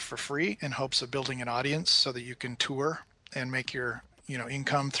your stuff for free in hopes of building an audience so that you can tour and make your,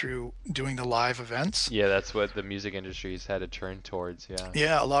 income through doing the live events. Yeah, that's what the music industry's had to turn towards. Yeah.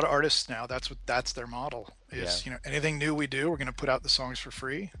 Yeah, a lot of artists now, that's their model Yeah. is, anything new we do, we're going to put out the songs for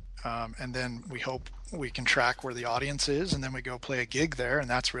free. And then we hope we can track where the audience is, and then we go play a gig there, and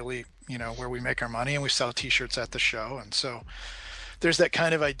that's really, where we make our money, and we sell t-shirts at the show. And so there's that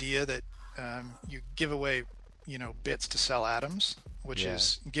kind of idea that, you give away, bits to sell atoms, which Yeah.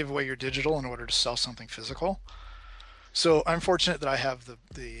 is give away your digital in order to sell something physical. So I'm fortunate that I have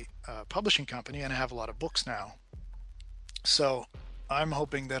the publishing company, and I have a lot of books now. So I'm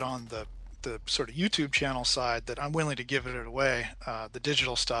hoping that on the sort of YouTube channel side, that I'm willing to give it away, the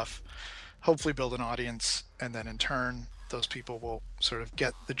digital stuff, hopefully build an audience, and then in turn, those people will sort of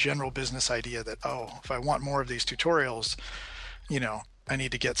get the general business idea that, oh, if I want more of these tutorials, I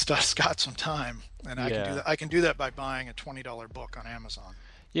need to get Scott some time, and I can do Yeah. that. I can do that by buying a $20 book on Amazon.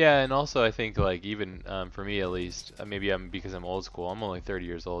 Yeah, and also I think like even for me at least, maybe I'm because I'm old school. I'm only 30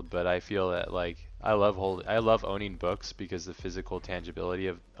 years old, but I feel that like I love owning books because the physical tangibility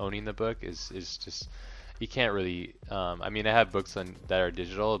of owning the book is just you can't really I mean I have books that are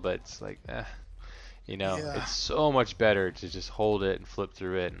digital, but it's like Yeah. it's so much better to just hold it and flip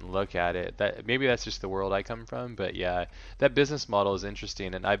through it and look at it. That maybe that's just the world I come from, but yeah, that business model is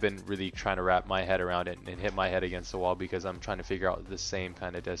interesting, and I've been really trying to wrap my head around it and hit my head against the wall because I'm trying to figure out the same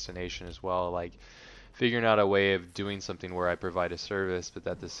kind of destination as well, like figuring out a way of doing something where I provide a service, but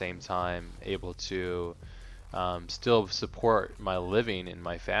at the same time able to still support my living and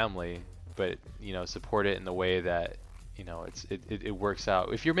my family, but support it in the way that it works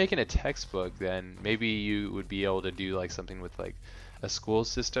out. If you're making a textbook, then maybe you would be able to do like something with like a school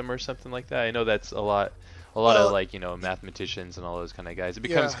system or something like that. I know that's a lot of Well, like mathematicians and all those kind of guys. It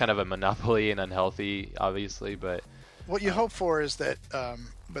becomes yeah. kind of a monopoly and unhealthy, obviously, but What you um, hope for is that,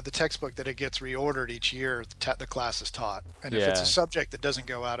 but the textbook, that it gets reordered each year, the class is taught. And if it's a yeah, subject that doesn't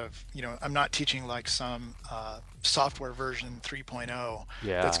go out of, I'm not teaching like some software version 3.0 that's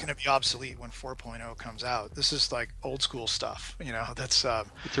yeah, going to be obsolete when 4.0 comes out. This is like old school stuff, that's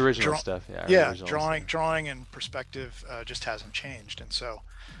it's original draw, stuff. Yeah, yeah, original stuff. drawing and perspective just hasn't changed. And so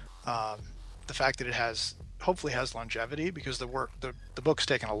um, the fact that it hopefully has longevity, because the book's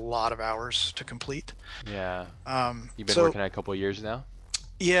taken a lot of hours to complete. Yeah, you've been So working on it a couple of years now.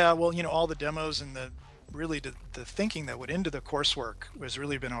 yeah, well, all the demos and the thinking that went into the coursework was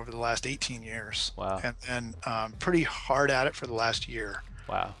really been over the last 18 years, Wow, and pretty hard at it for the last year.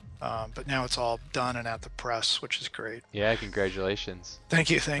 wow. But now it's all done and at the press, which is great. Yeah, congratulations. Thank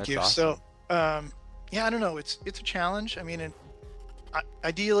you, thank That's you. So, awesome. yeah, I don't know. It's a challenge. I mean,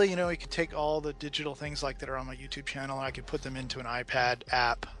 ideally, you could take all the digital things like that are on my YouTube channel, and I could put them into an iPad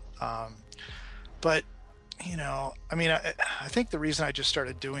app. Um, but I mean, I think the reason I just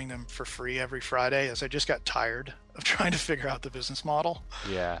started doing them for free every Friday is I just got tired of trying to figure out the business model.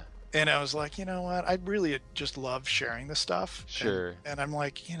 Yeah, And I was like, you know what? I really just love sharing this stuff. sure. And I'm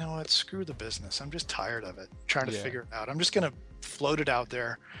like, you know what? Screw the business. I'm just tired of it, trying to Yeah. figure it out. I'm just going to float it out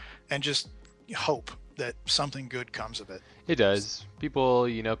there and just hope that something good comes of it. It does. People,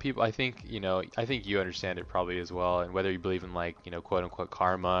 I think you understand it probably as well. And whether you believe in like, quote unquote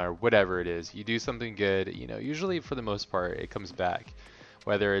karma or whatever it is, you do something good, usually for the most part, it comes back.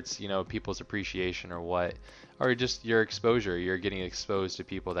 Whether it's, people's appreciation or what, or just your exposure, you're getting exposed to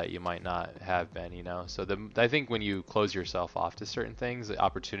people that you might not have been. So I think when you close yourself off to certain things, the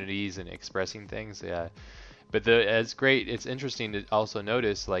opportunities and expressing things, yeah. But it's great. It's interesting to also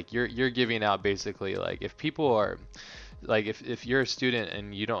notice like you're giving out basically like if people are like if you're a student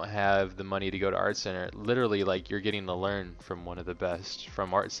and you don't have the money to go to art center, literally like you're getting to learn from one of the best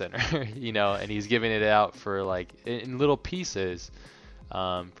from art center, and he's giving it out for like in little pieces,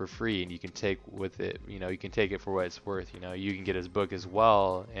 for free, and you can take with it, you can take it for what it's worth. You can get his book as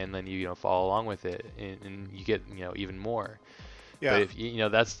well, and then you follow along with it, and you get even more. But Yeah.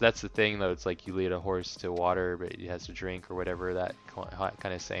 if that's the thing though, it's like you lead a horse to water, but it has to drink or whatever that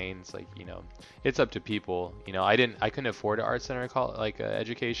kind of saying. It's like it's up to people. I couldn't afford an art center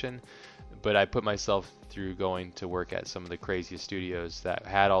education, but I put myself through going to work at some of the craziest studios that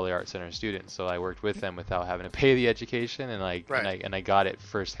had all the art center students. So I worked with them without having to pay the education, and Right. I got it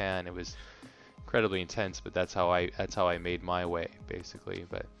firsthand. It was incredibly intense, but that's how I made my way basically.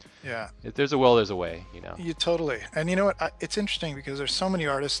 But Yeah. if there's a will, there's a way. You totally. And you know what? It's interesting because there's so many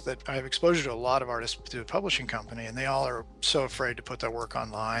artists that I have exposure to, a lot of artists through a publishing company, and they all are so afraid to put their work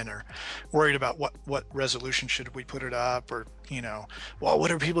online, or worried about what resolution should we put it up, or well,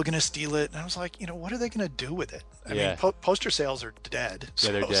 what are people going to steal it? And I was like, what are they going to do with it? I mean, Yeah. poster sales are dead. Yeah,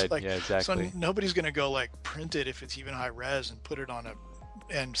 So they're it's dead. like, Yeah, so exactly. nobody's going to go like print it if it's even high res and put it on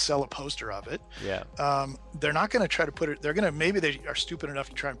and sell a poster of it. Yeah. They're not going to try to put it. They're going to, maybe they are stupid enough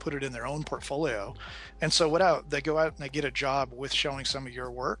to try and put it in their own portfolio. And so they go out and they get a job with showing some of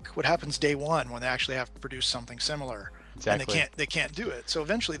your work. What happens day one when they actually have to produce something similar, and Exactly. they can't do it. So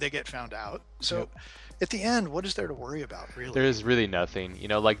eventually they get found out. So Yep. at the end, what is there to worry about, There really? is really nothing.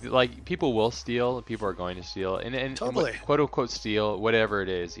 Like people will steal, people are going to steal, and what Totally. quote unquote steal, whatever it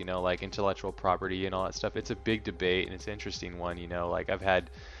is, like intellectual property and all that stuff. It's a big debate and it's an interesting one. Like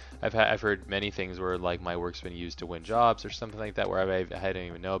I've heard many things where like my work's been used to win jobs or something like that, where I didn't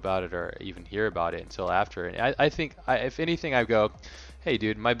even know about it or even hear about it until after. And I think if anything, I go, hey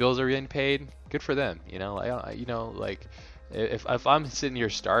dude, my bills are getting paid. Good for them. Like if I'm sitting here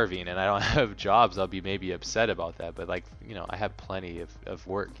starving and I don't have jobs, I'll be maybe upset about that. But like, I have plenty of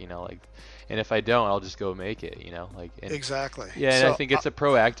work, and if I don't, I'll just go make it, and Exactly. yeah, and I So think it's a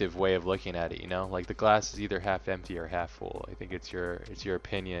proactive way of looking at it, like the glass is either half empty or half full. I think it's your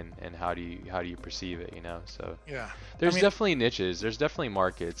opinion and how do you perceive it, So yeah, I there's mean, definitely niches, there's definitely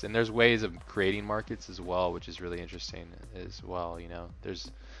markets, and there's ways of creating markets as well, which is really interesting as well.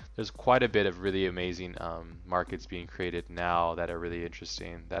 There's quite a bit of really amazing markets being created now that are really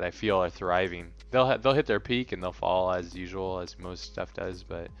interesting, that I feel are thriving. They'll hit their peak and they'll fall as usual, as most stuff does,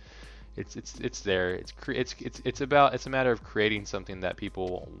 but it's there. It's a matter of creating something that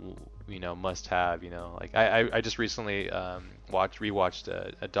people must have. Like I just recently rewatched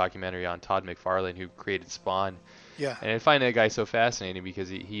a documentary on Todd McFarlane, who created Spawn. yeah, And I find that guy so fascinating because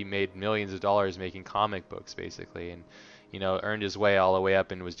he made millions of dollars making comic books basically, and earned his way all the way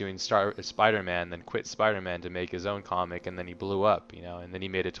up and was doing Spider-Man, then quit Spider-Man to make his own comic, and then he blew up, and then he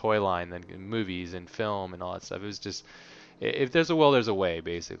made a toy line, then movies and film and all that stuff. It was just, if there's a will, there's a way,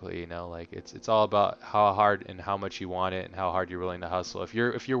 basically. Like it's all about how hard and how much you want it and how hard you're willing to hustle. If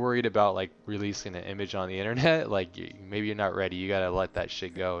you're worried about like releasing an image on the internet, like maybe you're not ready. You gotta let that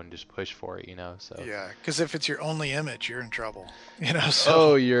shit go and just push for it. So. yeah. Because if it's your only image, you're in trouble. Oh,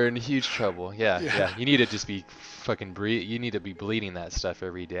 So you're in huge trouble. Yeah, yeah, yeah. You need to just be fucking breathe. You need to be bleeding that stuff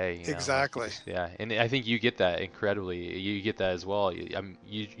every day. Like you exactly. just, yeah. And I think you get that incredibly. You get that as well.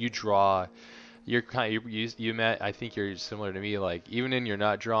 You draw. You're kind of, you met. I think you're similar to me. Like even when you're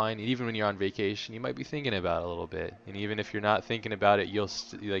not drawing, even when you're on vacation, you might be thinking about it a little bit. And even if you're not thinking about it,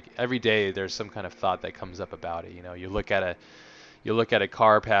 like every day there's some kind of thought that comes up about it. You look at a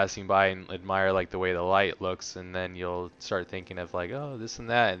car passing by and admire like the way the light looks, and then you'll start thinking of like, oh, this and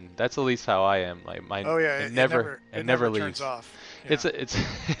that, and that's at least how I am. Like mine, Oh yeah, it it never never it it never never turns leaves. off. It's Yeah, a, it's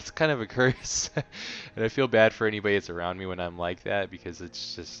it's kind of a curse, and I feel bad for anybody that's around me when I'm like that, because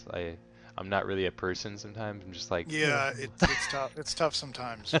it's just I'm not really a person sometimes. I'm just like, "Ugh." yeah. It's tough. It's tough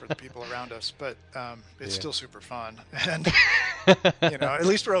sometimes for the people around us, but it's Yeah. still super fun. And at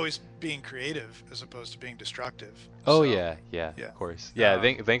least we're always being creative as opposed to being destructive. Oh So yeah, yeah, yeah, of course. Yeah, um,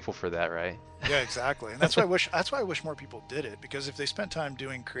 thankful for that, right? yeah, exactly. And that's why I wish more people did it, because if they spent time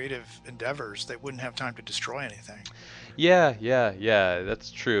doing creative endeavors, they wouldn't have time to destroy anything. Yeah, yeah, yeah,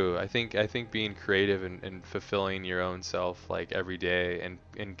 that's true. I think being creative and fulfilling your own self like every day,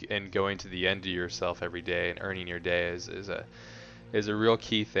 and going to the end of yourself every day and earning your day is a real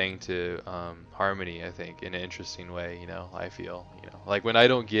key thing to harmony, I think, in an interesting way. I feel, like when I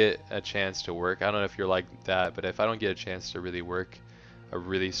don't get a chance to work, I don't know if you're like that, but if I don't get a chance to really work a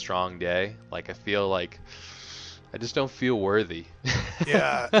really strong day, like I feel like I just don't feel worthy.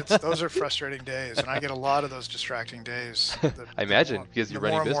 Yeah, those are frustrating days, and I get a lot of those distracting days. I imagine because The you're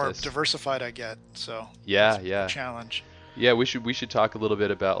running more and more business. diversified I get, so Yeah, it's a yeah. challenge. Yeah, we should talk a little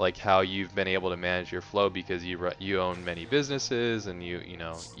bit about like how you've been able to manage your flow because you own many businesses and you're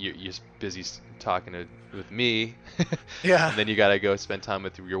busy talking with me, Yeah. and then you gotta go spend time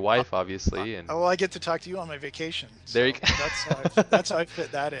with your Uh, wife, obviously, and well, I get to talk to you on my vacation, there you so go. that's how I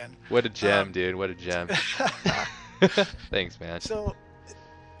fit that in. What a gem, Um, dude! What a gem. Thanks, man. so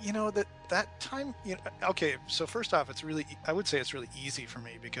that time, okay. So first off, I would say it's really easy for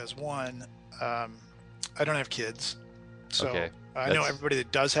me because one, I don't have kids, so Okay, I know that's everybody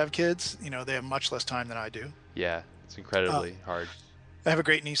that does have kids, they have much less time than I do. yeah, it's Uh, incredibly hard. I have a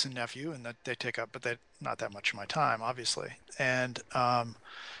great niece and nephew, and that they take up, but they not that much of my time, obviously. And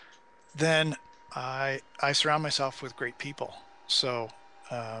then I surround myself with great people. So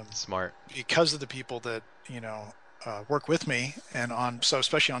um, Smart. because of the people that work with me, and so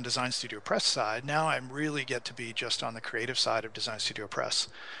especially on Design Studio Press side, now I really get to be just on the creative side of Design Studio Press.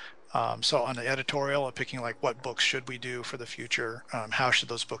 So on the editorial, I'm picking like what books should we do for the future, how should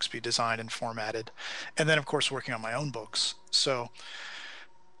those books be designed and formatted, and then of course working on my own books. So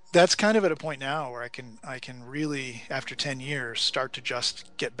that's kind of at a point now where I can really, after 10 years, start to just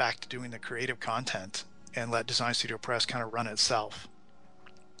get back to doing the creative content and let Design Studio Press kind of run itself.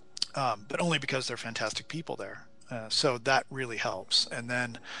 But only because they're fantastic people there. So that really helps. And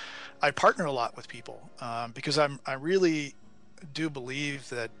then I partner a lot with people because I really do believe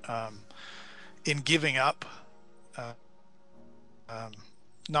that in giving up, uh, um,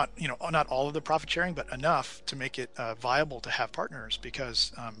 not all of the profit sharing, but enough to make it viable to have partners.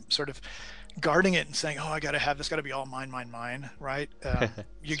 Because sort of guarding it and saying, "Oh, I got to have this, got to be all mine, mine, mine," right?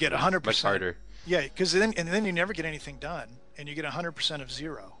 You get Much 100%. harder. Yeah, because then you never get anything done, and you get 100% of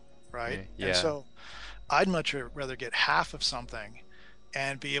zero, right? And Yeah. so I'd much rather get half of something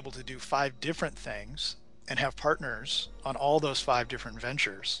and be able to do five different things and have partners on all those five different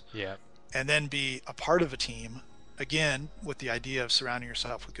ventures, Yeah. and then be a part of a team, again with the idea of surrounding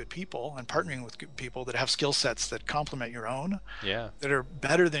yourself with good people and partnering with good people that have skill sets that complement your own, Yeah. that are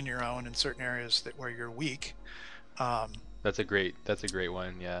better than your own in certain areas where you're weak. um, That's a great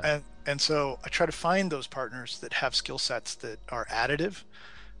one. Yeah. and so I try to find those partners that have skill sets that are additive,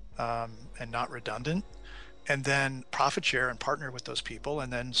 and not redundant, and then profit share and partner with those people,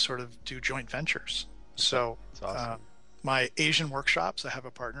 and then sort of do joint ventures. That's So that's awesome. my Asian workshops, I have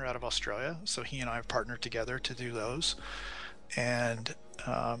a partner out of Australia, so he and I have partnered together to do those. And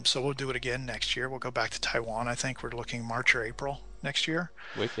so we'll do it again next year. We'll go back to Taiwan. I think we're looking March or April next year,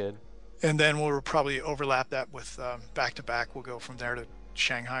 Wicked. and then we'll probably overlap that with back to back. We'll go from there to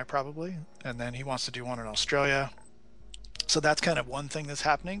Shanghai probably, and then he wants to do one in Australia. So that's kind of one thing that's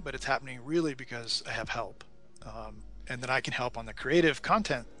happening, but it's happening really because I have help, and then I can help on the creative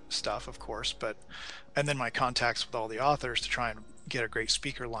content stuff, of course, but and then my contacts with all the authors to try and get a great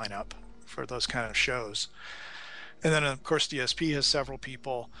speaker lineup for those kind of shows. And then of course DSP has several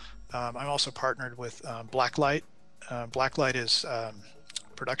people. I'm also partnered with Blacklight. Blacklight is a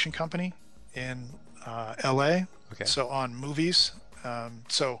production company in LA, Okay. so on movies.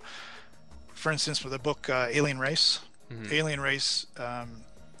 So for instance, with the book Alien Race, Hmm. Alien Race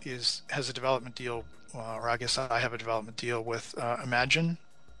has a development deal, or I guess I have a development deal with Imagine,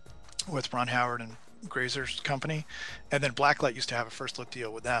 with Ron Howard and Grazer's company, and then Blacklight used to have a first look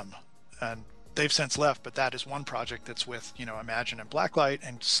deal with them, and they've since left. But that is one project that's with Imagine and Blacklight,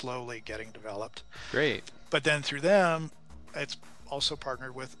 and slowly getting developed. Great. But then through them, it's also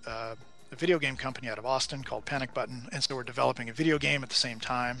partnered with a video game company out of Austin called Panic Button, and so we're developing a video game at the same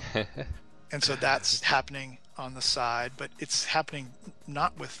time. And so that's happening on the side, but it's happening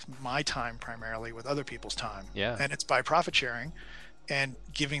not with my time primarily, with other people's time. Yeah. And it's by profit sharing and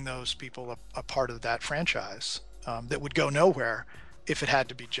giving those people a part of that franchise that would go nowhere if it had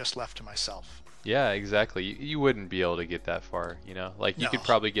to be just left to myself. Yeah, exactly. You wouldn't be able to get that far, Like you No. could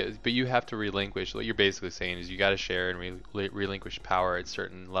probably get, but you have to relinquish. What you're basically saying is you got to share and relinquish power at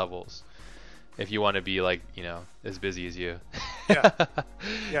certain levels if you want to be like, as busy as you. Yeah.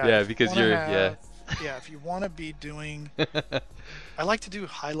 Yeah. Yeah, If you because want to you're, have, yeah, if you want to be doing, yeah. I like to do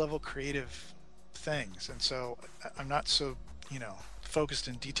high level creative things. And so I'm not so, focused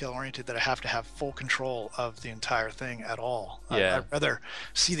and detail oriented that I have to have full control of the entire thing at all. Yeah. I'd rather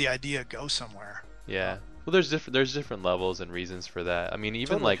see the idea go somewhere. Yeah. Well, there's different levels and reasons for that. I mean,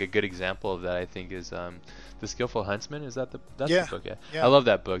 even Totally. like a good example of that, I think, is The Skillful Huntsman. Is that's Yeah. the book? Yeah. Yeah. I love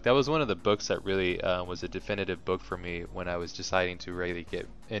that book. That was one of the books that really was a definitive book for me when I was deciding to really get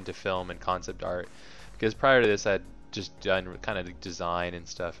into film and concept art. Because prior to this, I'd just done kind of design and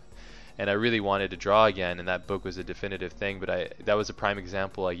stuff, and I really wanted to draw again, and that book was a definitive thing. But that was a prime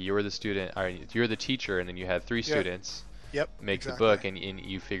example. Like you were the student, or you're the teacher, and then you had three Yeah. students. Yep, make the exactly. book, and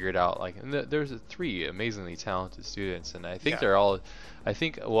you figure it out. Like, and there's three amazingly talented students, and I think Yeah. they're all, I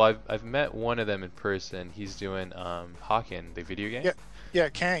think, well, I've met one of them in person. He's doing Hawken, the video game. Yeah. Yeah,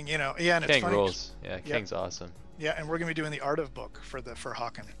 Kang, yeah, and it's Kang funny 'cause- rules. Yeah, yep. Kang's awesome. Yeah, and we're going to be doing the art of book for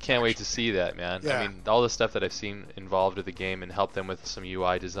Hawken, Can't wait to actually. see that, man. I Yeah. mean, all the stuff that I've seen involved with the game and help them with some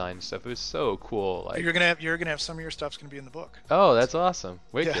UI design stuff. It was so cool. Like, You're gonna have some of your stuff's going to be in the book. oh, that's awesome.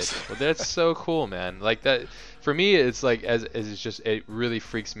 Wicked. Yes. Well, that's so cool, man. Like that, for me, it's like as it's just it really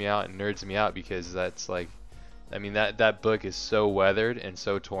freaks me out and nerds me out because that's like, I mean that book is so weathered and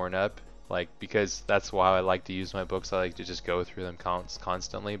so torn up. Like because that's why I like to use my books. I like to just go through them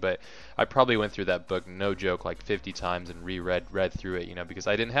constantly. But I probably went through that book, no joke, like 50 times and read through it, because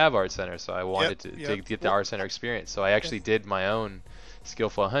I didn't have Art Center, so I Yep. wanted to Yep. get the Well, Art Center experience. So I actually did my own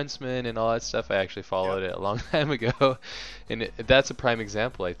Skillful Huntsman and all that stuff. I actually yep. followed it a long time ago, and that's a prime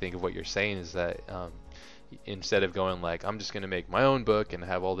example, I think, of what you're saying is that instead of going like I'm just gonna make my own book and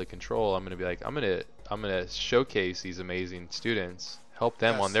have all the control, I'm gonna be like I'm gonna showcase these amazing students, help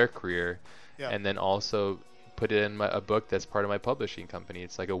them on Yes. their career, Yeah. and then also put it in a book that's part of my publishing company.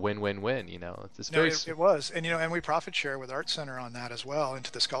 It's like a win-win-win. It's No, very it was, and we profit share with Art Center on that as well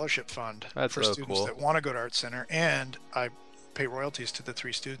into the scholarship fund that's for so students cool. that want to go to Art Center, and I pay royalties to the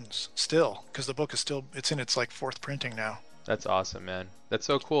three students still because the book is still it's in its like fourth printing now. That's awesome, man. That's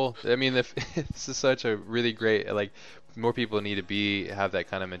so cool. I mean, if this is such a really great like more people need to have that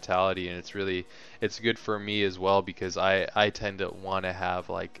kind of mentality, and it's good for me as well because I tend to want to have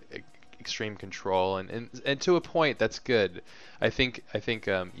like extreme control and to a point that's good. I think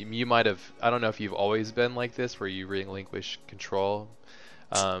you might have, I don't know if you've always been like this where you relinquish control.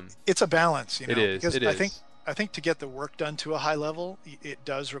 It's a balance, It is. because It I think is. I think to get the work done to a high level, it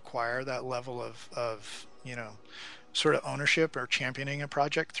does require that level of sort of ownership or championing a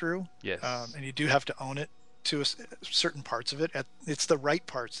project through, Yes. and you do have to own it to certain parts of it. It's the right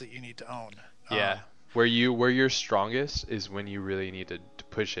parts that you need to own. Yeah. Where you're strongest is when you really need to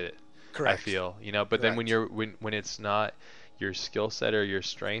push it. I Correct. feel, but then Correct. when it's not your skill set or your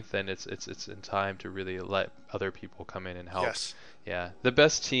strength, then it's in time to really let other people come in and help. Yes. Yeah, the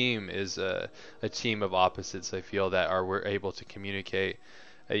best team is a team of opposites. I feel that we're able to communicate.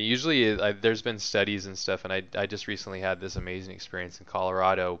 Usually, there's been studies and stuff, and I just recently had this amazing experience in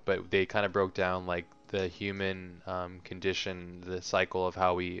Colorado, but they kind of broke down like the human condition, the cycle of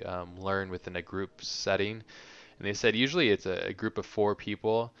how we learn within a group setting. And they said usually it's a group of four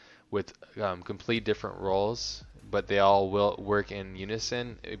people with complete different roles, but they all will work in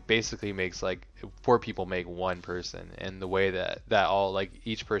unison. It basically makes like four people make one person, and the way that all like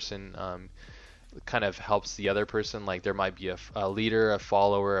each person kind of helps the other person. Like there might be a leader, a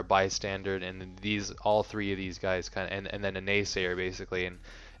follower, a bystander, and these all three of these guys kind of and then a naysayer basically,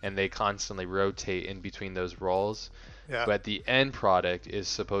 and they constantly rotate in between those roles. Yeah. But the end product is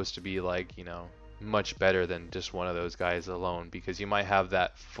supposed to be like much better than just one of those guys alone, because you might have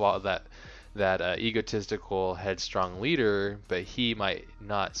that egotistical, headstrong leader, but he might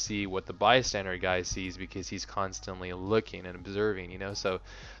not see what the bystander guy sees because he's constantly looking and observing. So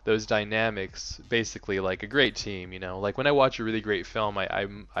those dynamics, basically like a great team. Like when I watch a really great film,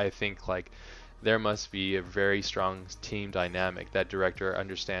 I think like there must be a very strong team dynamic. That director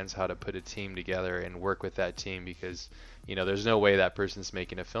understands how to put a team together and work with that team because there's no way that person's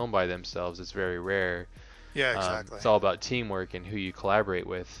making a film by themselves. It's very rare. Yeah, exactly. It's all about teamwork and who you collaborate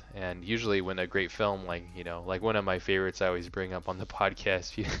with. And usually when a great film, like one of my favorites I always bring up on the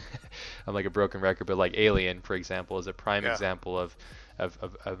podcast, I'm like a broken record, but like Alien, for example, is a prime Yeah. example of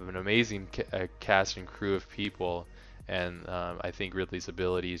an amazing cast and crew of people. And I think Ridley's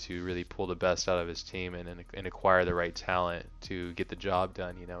ability to really pull the best out of his team and acquire the right talent to get the job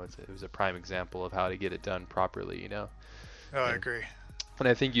done, it was a prime example of how to get it done properly. Oh, I And agree. and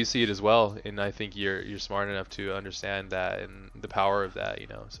I think you see it as well, and I think you're smart enough to understand that and the power of that.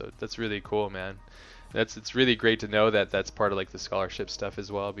 So that's really cool, man. It's really great to know that that's part of like the scholarship stuff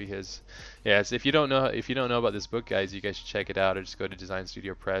as well, because yeah, if you don't know about this book, guys, you guys should check it out, or just go to Design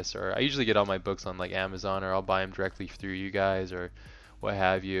Studio Press, or I usually get all my books on like Amazon, or I'll buy them directly through you guys or what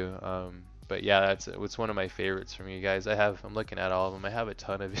have you. But yeah, it's one of my favorites from you guys. I'm looking at all of them. I have a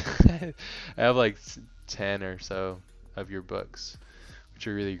ton of I have like 10 or so of your books, which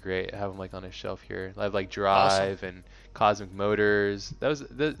are really great. I have them like on a shelf here. I have like Awesome. Drive and Cosmic Motors. Is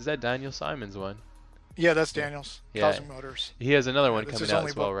that Daniel Simon's one? Yeah, that's Yeah. Daniel's Yeah. Cosmic Motors. He has another Yeah, one that's coming his out only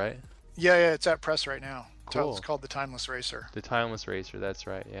as well, book. right? Yeah, yeah, it's at press right now. It's Cool. called The Timeless Racer. The Timeless Racer, that's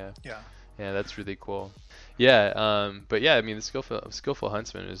right. Yeah. Yeah. Yeah, that's really cool. Yeah, but yeah, I mean, the Skillful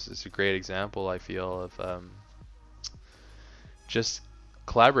Huntsman is a great example, I feel, of just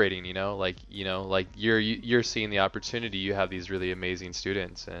collaborating, like you're seeing the opportunity. You have these really amazing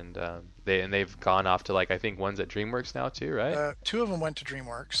students, and they've gone off to, like, I think one's at DreamWorks now too, right? Two of them went to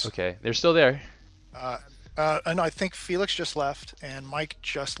DreamWorks. Okay, they're still there. Uh, and I think Felix just left, and Mike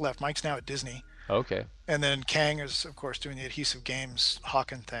just left. Mike's now at Disney, Okay. and then Kang is, of course, doing the Adhesive Games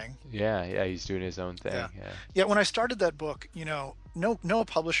Hawken thing. Yeah, yeah, he's doing his own Yeah, thing. Yeah. yeah. When I started that book, no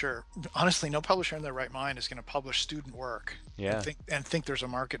publisher, honestly, no publisher in their right mind is going to publish student work Yeah. and think there's a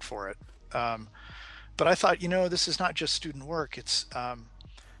market for it. Um, but I thought, this is not just student work. It's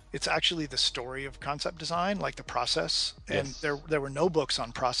actually the story of concept design, like the process. And Yes. there were no books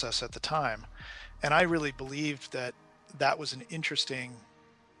on process at the time, and I really believed that was an interesting.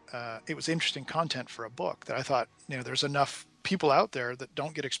 It was interesting content for a book that I thought, there's enough people out there that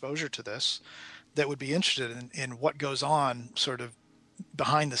don't get exposure to this that would be interested in what goes on sort of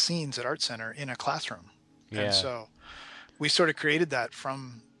behind the scenes at Art Center in a classroom. And Yeah. so we sort of created that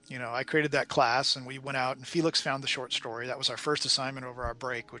I created that class, and we went out, and Felix found the short story. That was our first assignment over our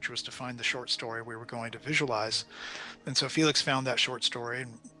break, which was to find the short story we were going to visualize. And so Felix found that short story,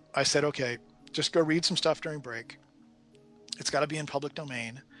 and I said, okay, just go read some stuff during break. It's got to be in public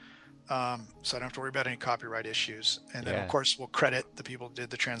domain. So I don't have to worry about any copyright issues. And then, of Yeah. course, we'll credit the people who did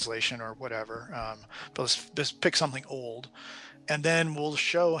the translation or whatever. But let's just pick something old. And then we'll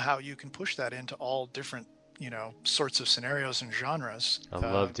show how you can push that into all different, sorts of scenarios and genres. I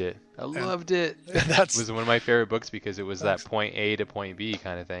loved it. I and loved it. It that's, was one of my favorite books because it was that thanks. point A to point B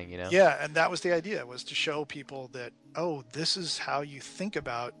kind of thing, Yeah, and that was the idea, was to show people that, oh, this is how you think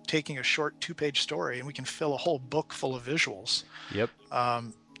about taking a short 2-page story, and we can fill a whole book full of visuals. Yep.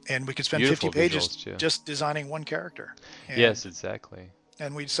 And we could spend Beautiful 50 pages visuals too. just designing one character. And, Yes, exactly.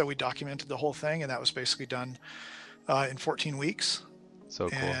 And we documented the whole thing, and that was basically done in 14 weeks. So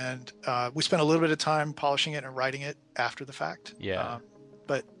cool. And we spent a little bit of time polishing it and writing it after the fact. Yeah.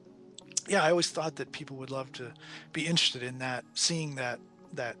 But yeah, I always thought that people would love to be interested in that, seeing that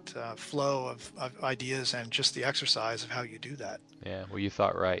flow of ideas and just the exercise of how you do that. Yeah. Well, you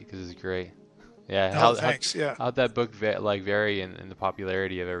thought right, because it's great. Yeah. Oh, thanks. Yeah. How'd that book vary in the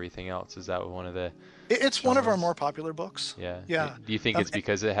popularity of everything else? Is that one of the It's one of our genres? more popular books. Yeah. Yeah. Do you think it's Um,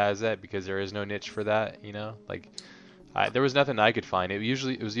 because it has that? Because there is no niche for that, Like, there was nothing I could find. It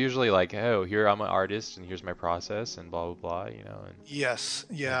was usually like, oh, here I'm an artist and here's my process and blah blah blah, and Yes.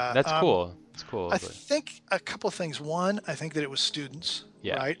 yeah, Yeah. that's cool. It's cool, I but think a couple of things. One, I think that it was students,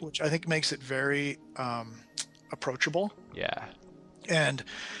 yeah, right? Which I think makes it very approachable. yeah, And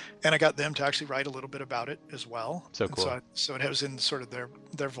I got them to actually write a little bit about it as well. so And cool. so it was in sort of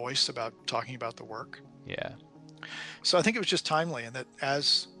their voice about talking about the work. Yeah, So I think it was just timely, and that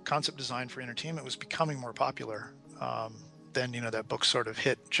as concept design for entertainment was becoming more popular, then that book sort of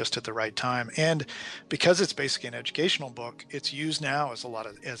hit just at the right time. And because it's basically an educational book, it's used now as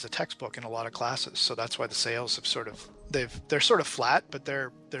a textbook in a lot of classes. So that's why the sales have they're sort of flat, but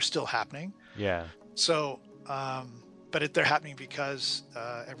they're still happening. yeah, So, but they're happening because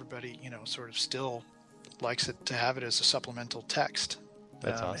everybody, sort of still likes it to have it as a supplemental text.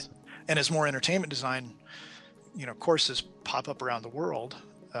 that's awesome. And as more entertainment design, courses pop up around the world,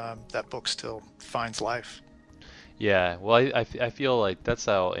 that book still finds life. Yeah, well, I feel like that's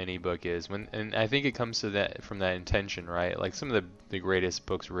how any book is. And I think it comes to that from that intention, right? Like some of the greatest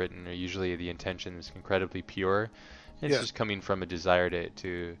books written are usually the intention is incredibly pure. And it's Yeah. just coming from a desire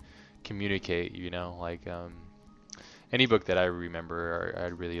to communicate, like any book that I remember or I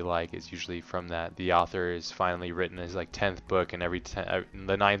really like is usually from that the author is finally written his like 10th book, and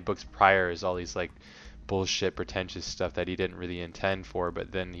the 9 books prior is all these like bullshit pretentious stuff that he didn't really intend for,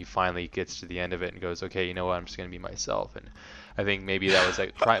 but then he finally gets to the end of it and goes, okay, you know what, I'm just gonna be myself. And I think maybe that was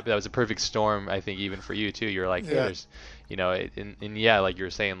like that was a perfect storm. I think even for you too, you're like, hey, Yeah. there's and yeah, like you were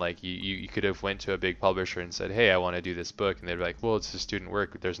saying, like you could have went to a big publisher and said, hey, I want to do this book, and they'd be like, well, it's a student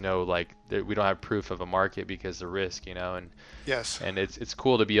work, there's no we don't have proof of a market because the risk, Yes. and it's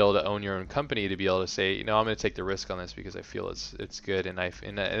cool to be able to own your own company, to be able to say, I'm going to take the risk on this because I feel it's good, and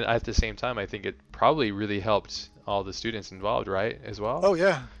at the same time I think it probably really helped all the students involved, right, as well. Oh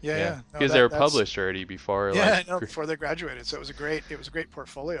yeah. Yeah. No, Because they were that's published already before. Yeah, like, I know, before they graduated. So it was a great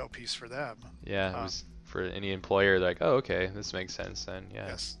portfolio piece for them. yeah, it was for any employer like, oh, okay, this makes sense then. Yeah.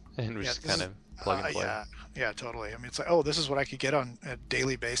 Yes. And we Yeah, just this kind is- of plug and play. Yeah, totally. I mean, it's like, oh, this is what I could get on a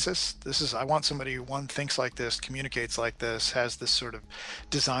daily basis. I want somebody who, one, thinks like this, communicates like this, has this sort of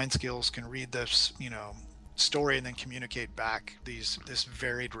design skills, can read this, story and then communicate back this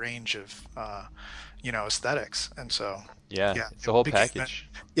varied range of, aesthetics. And so, Yeah, yeah, it's a whole became- package.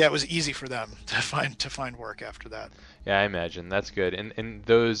 yeah, it was easy for them to find work after that. Yeah, I imagine that's good. And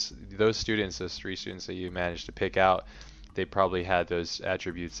those students, those 3 students that you managed to pick out, they probably had those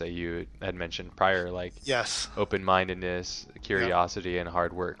attributes that you had mentioned prior, like Yes. open-mindedness, Yep. curiosity, and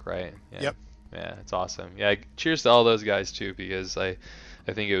hard work, right? Yeah. Yep. Yeah, it's awesome. Yeah, cheers to all those guys too, because I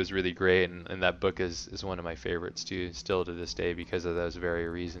think it was really great, and that book is one of my favorites too, still to this day because of those very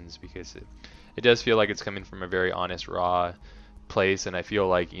reasons, because it does feel like it's coming from a very honest, raw place, and I feel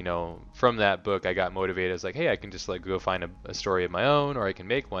like, from that book I got motivated. I was like, hey, I can just like go find a story of my own, or I can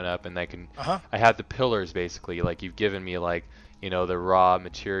make one up, and Uh-huh. I have the pillars basically, like you've given me like, the raw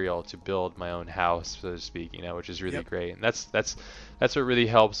material to build my own house, so to speak, which is really Yep. great. And that's what really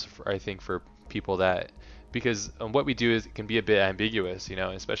helps I think for people that, because what we do is it can be a bit ambiguous,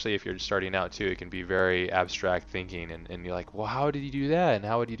 especially if you're starting out too. It can be very abstract thinking, and you're like, well, how did you do that, and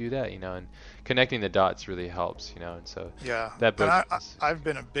how would you do that, and connecting the dots really helps, and so Yeah. that And book is,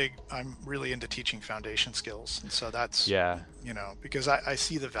 I'm really into teaching foundation skills. And so that's, yeah, because I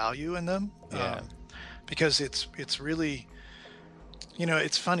see the value in them. yeah, Because it's really,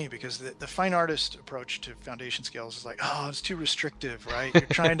 it's funny because the fine artist approach to foundation skills is like, oh, it's too restrictive, right? You're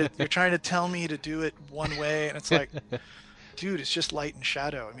trying to tell me to do it one way, and it's like, dude, it's just light and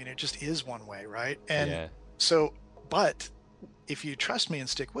shadow. I mean, it just is one way, right? And yeah, so, but if you trust me and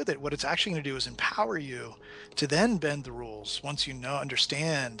stick with it, what it's actually going to do is empower you to then bend the rules once you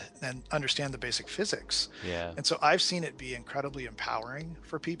understand the basic physics. yeah, And so I've seen it be incredibly empowering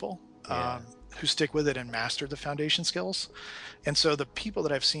for people yeah, who stick with it and master the foundation skills. And so the people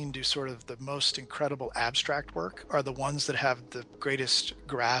that I've seen do sort of the most incredible abstract work are the ones that have the greatest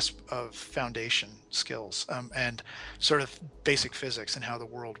grasp of foundation skills, and sort of basic physics and how the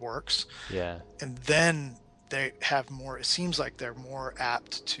world works. yeah, And then they have more, it seems like they're more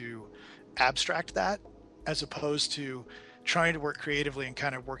apt to abstract that, as opposed to trying to work creatively and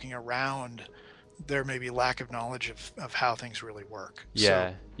kind of working around their maybe lack of knowledge of how things really work. So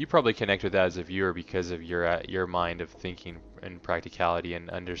yeah. You probably connect with that as a viewer because of your mind of thinking and practicality and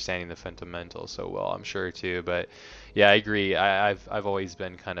understanding the fundamentals so well, I'm sure too. But yeah, I agree. I've always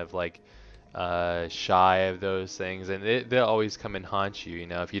been kind of like shy of those things, and they'll always come and haunt you.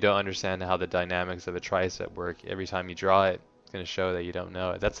 If you don't understand how the dynamics of a tricep work, every time you draw it, it's going to show that you don't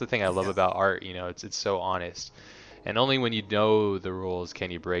know it. That's the thing I love yeah, about art. It's so honest, and only when you know the rules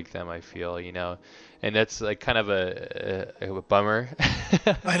can you break them, I feel. And that's like kind of a bummer.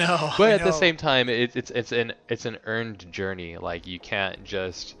 I know, But I at the know. same time, it's an earned journey. Like you can't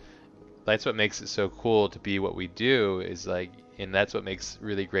just, that's what makes it so cool to be what we do, is like, and that's what makes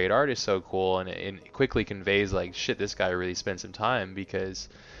really great artists so cool, and it quickly conveys like, shit, this guy really spent some time because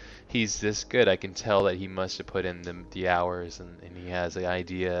he's this good. I can tell that he must have put in the hours, and he has an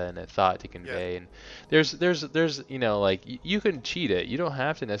idea and a thought to Yeah, convey. And there's like you can cheat it. You don't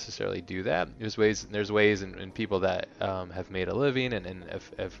have to necessarily do that. There's ways and people that have made a living and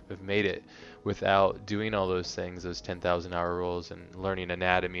have made it without doing all those things, those 10,000 hour rules, and learning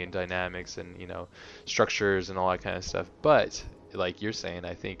anatomy and dynamics and structures and all that kind of stuff. But like you're saying,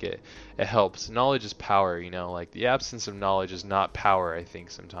 I think it helps. Knowledge is power, like the absence of knowledge is not power, I think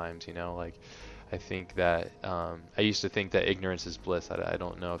sometimes, like I think that I used to think that ignorance is bliss. I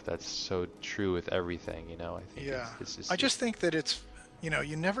don't know if that's so true with everything, I think yeah. it's I just just think that it's, you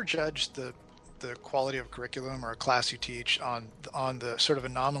never judge the quality of curriculum or a class you teach on the sort of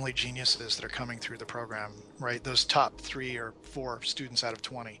anomaly geniuses that are coming through the program, right? Those top 3 or 4 students out of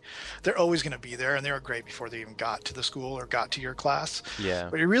 20, they're always going to be there, and they were great before they even got to the school or got to your class. yeah,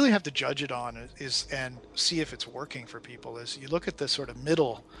 What you really have to judge it on is and see if it's working for people is you look at the sort of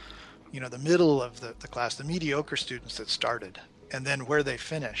middle, the middle of the class, the mediocre students that started, and then where they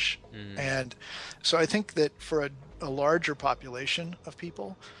finish. mm, And so I think that for a larger population of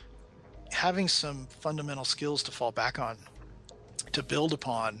people, having some fundamental skills to fall back on, to build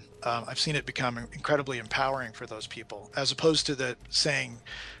upon, I've seen it become incredibly empowering for those people, as opposed to the saying,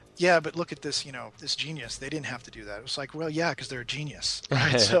 yeah, but look at this, this genius. They didn't have to do that. It was like, well, yeah, because they're a genius,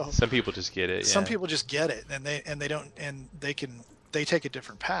 right? So some people just get it, some yeah, people just get it, and they don't, and they take a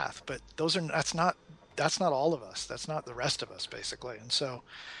different path. But that's not all of us. That's not the rest of us, basically. And so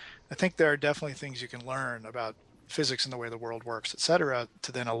I think there are definitely things you can learn about physics and the way the world works, et cetera,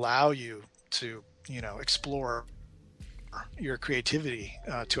 to then allow you to, explore your creativity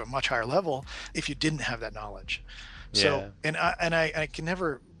to a much higher level if you didn't have that knowledge. So, yeah, I can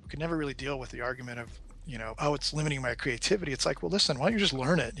never really deal with the argument of, oh, it's limiting my creativity. It's like, well, listen, why don't you just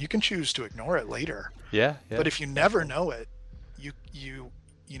learn it? You can choose to ignore it later. yeah, But yeah, if you never know it, you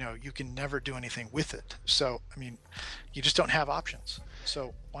can never do anything with it. So, I mean, you just don't have options.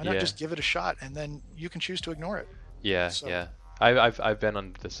 So why not yeah. just give it a shot, and then you can choose to ignore it. Yeah, So, yeah. I've been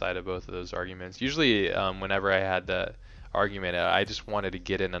on the side of both of those arguments. Usually, whenever I had that argument, I just wanted to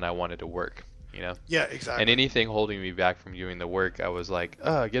get in and I wanted to work. you know? Yeah, And exactly. anything holding me back from doing the work, I was like,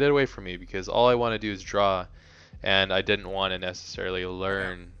 get it away from me, because all I want to do is draw, and I didn't want to necessarily I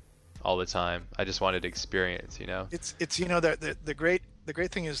know. learn all the time. I just wanted experience, you know? It's the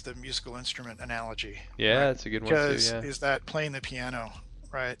great thing is the musical instrument analogy, right? Yeah, it's a good one too. Because Yeah. is that playing the piano,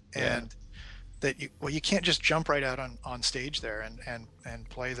 right? Yeah. And that you can't just jump right out on stage there and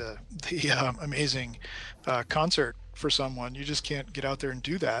play the amazing concert for someone. You just can't get out there and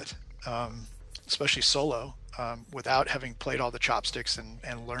do that, especially solo, without having played all the chopsticks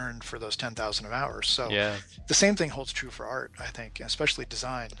and learned for those 10,000 of hours. So Yeah. the same thing holds true for art, I think, especially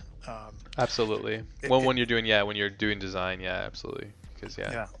design. Um, Absolutely. it, When it, when you're doing when you're doing design, yeah, absolutely. Because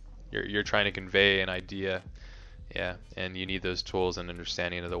yeah, you're trying to convey an idea. Yeah, and you need those tools and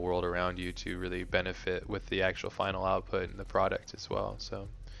understanding of the world around you to really benefit with the actual final output and the product as well. So,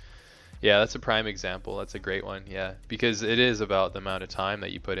 yeah, that's a prime example. That's a great one. Yeah, because it is about the amount of time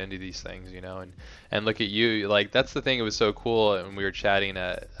that you put into these things, you know, and look at you. Like that's the thing. It was so cool when we were chatting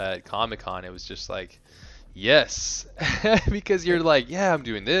at Comic-Con. It was just like, yes, because you're like, yeah, I'm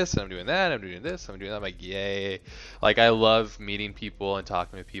doing this, and I'm doing that, I'm doing this, I'm doing that. I'm like, yay. Like I love meeting people and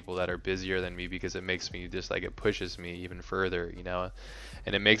talking with people that are busier than me, because it makes me just like, it pushes me even further, you know.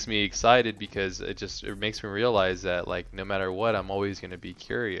 And it makes me excited because it makes me realize that like no matter what, I'm always going to be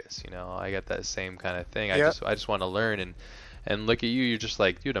curious, you know. I got that same kind of thing. yeah, I just want to learn. And look at you, you're just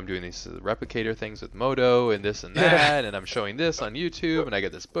like, dude, I'm doing these replicator things with Moto and this and yeah, that, and I'm showing this on YouTube, and I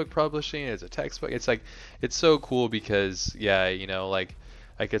get this book publishing, it's a textbook. It's like, it's so cool because, yeah, you know, like,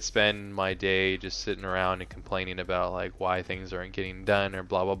 I could spend my day just sitting around and complaining about like why things aren't getting done or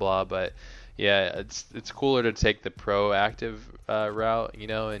blah blah blah, but yeah, it's cooler to take the proactive route, you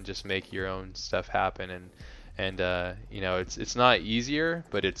know, and just make your own stuff happen. And you know, it's not easier,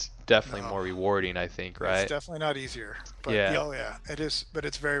 but it's definitely no. more rewarding, I think, It's right? definitely not easier, but yeah, Yeah. oh yeah, it is. But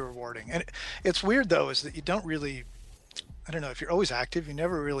it's very rewarding, and it's weird though, is that you don't really. I don't know if you're always active, you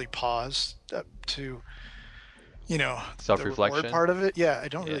never really pause to, the reward Self-reflection. part of it. Yeah, I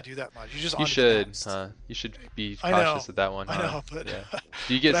don't really Yeah. do that much. You're just You on to the should, next. huh? You should be I know, cautious of that one, I huh? know, but Yeah.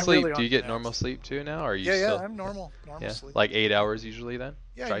 Do you but get I'm really sleep? Do on you to the get normal next. sleep too now, or are you Yeah, yeah, still? I'm normal Yeah, sleep. like 8 hours usually then?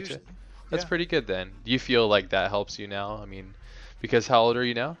 Yeah, Try to? usually. That's Yeah, pretty good then. Do you feel like that helps you now? I mean, because how old are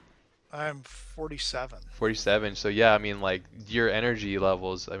you now? I'm 47. 47. So yeah, I mean like your energy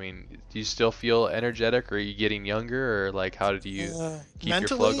levels, I mean, do you still feel energetic, or are you getting younger, or like how do you keep your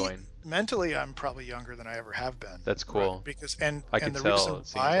flow Mentally, going? mentally, I'm probably younger than I ever have been. That's Right, cool. because I and could the tell, reason it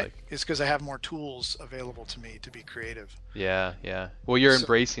seems why like. is because I have more tools available to me to be creative. Yeah, yeah. Well, you're So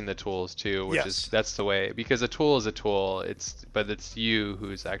embracing the tools too, which is yes, that's the way, because a tool is a tool. But it's you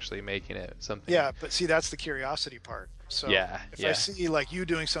who's actually making it something. yeah, but see, that's the curiosity part. So Yeah, if I yeah. see like you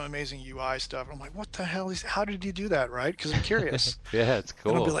doing some amazing UI stuff, I'm like, what the hell is? How did you do that? Right? Because I'm curious, Yeah, it's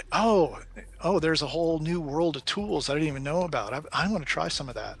and I'll be cool. like, oh, there's a whole new world of tools I didn't even know about. I want to try some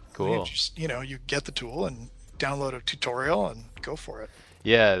of that. And then you Cool. just, you get the tool and download a tutorial and go for it.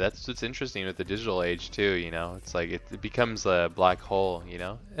 Yeah, that's what's interesting with the digital age too, you know. It's like it becomes a black hole, you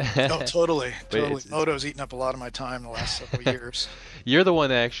know. Oh, totally, But totally. it's Moto's eaten up a lot of my time the last several years. you're the one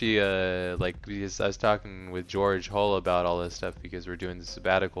that actually like, because I was talking with George Hull about all this stuff, because we're doing the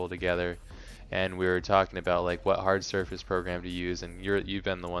sabbatical together, and we were talking about like what hard surface program to use, and you've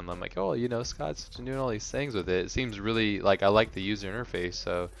been the one. I'm like, oh, you know, Scott's been doing all these things with it. It seems really like, I like the user interface.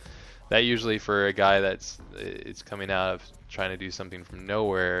 So that usually for a guy that's it's coming out of trying to do something from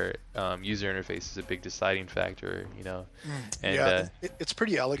nowhere, user interface is a big deciding factor, you know. And Yeah, and it's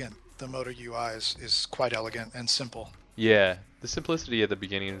pretty elegant. The Moto UI is quite elegant and simple. yeah, the simplicity at the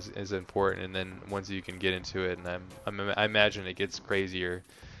beginning is important, and then once you can get into it, and I imagine it gets crazier.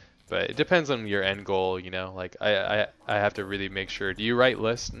 But it depends on your end goal, you know. Like I have to really make sure. Do you write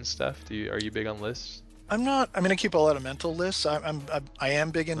lists and stuff? Are you big on lists? I'm not. I mean, I keep a lot of mental lists. I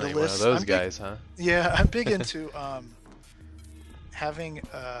am big Oh, into you're one of lists. those I'm big. guys, huh? Yeah, I'm big into having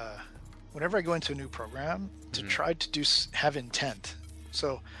whenever I go into a new program to Hmm. try to have intent.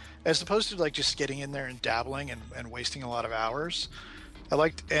 So as opposed to like just getting in there and dabbling and wasting a lot of hours, I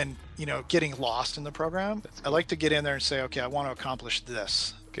like and getting lost in the program. That's I cool. like to get in there and say, okay, I want to accomplish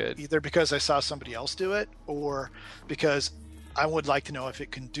this, Good. either because I saw somebody else do it or because I would like to know if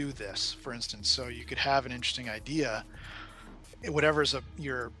it can do this, for instance. So you could have an interesting idea, whatever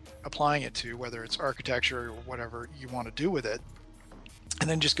you're applying it to, whether it's architecture or whatever you want to do with it, and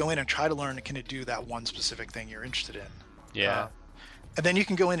then just go in and try to learn, can it do that one specific thing you're interested in? Yeah. And then you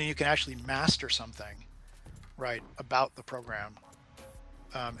can go in and you can actually master something, right, about the program,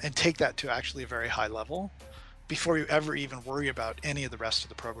 and take that to actually a very high level before you ever even worry about any of the rest of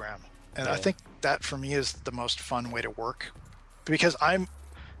the program. And I Yeah. think that for me is the most fun way to work because I'm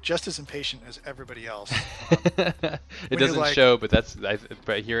just as impatient as everybody else. It When you're doesn't like, show, but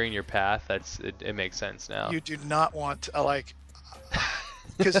but hearing your path, it makes sense now. you do not want to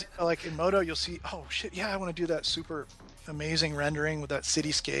because like in Moto, you'll see, oh shit, yeah, I want to do that super amazing rendering with that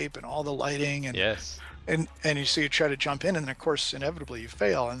cityscape and all the lighting Yes. and you see you try to jump in, and of course inevitably you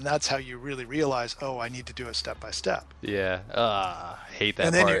fail, and that's how you really realize, oh, I need to do it step by step. Yeah. Hate that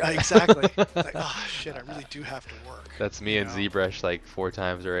And then part. exactly, like, oh shit, I really do have to work. That's me and ZBrush like 4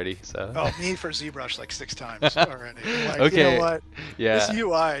 times already. So. Oh, me for ZBrush like 6 times already. I'm like, Okay. you know what? Yeah. This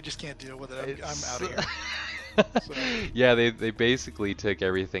UI, I just can't deal with it. I'm out of here. So, Yeah, they basically took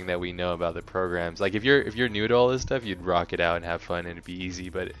everything that we know about the programs. Like if you're new to all this stuff, you'd rock it out and have fun and it'd be easy.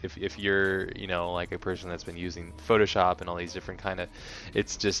 But if you're, like a person that's been using Photoshop and all these different kind of,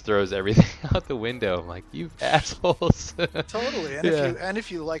 it just throws everything out the window. I'm like, you assholes. totally. And if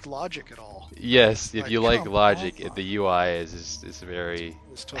you like Logic at all. Yes, if like, you like come Logic, on. the UI is very.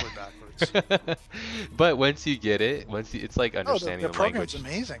 It's totally backwards. But once you get it, it's like Oh, understanding the the language. program's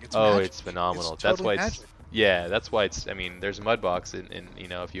amazing. It's Oh, magic. it's phenomenal. It's That's totally why magic. yeah, that's why I mean, there's Mudbox and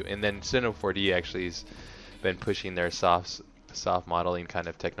if you, and then Cinema 4D actually has been pushing their soft modeling kind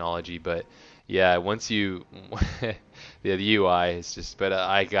technology, but yeah, once you, the UI is just, but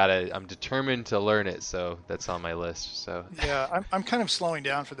I'm determined to learn it, so that's on my list, so. Yeah, I'm kind of slowing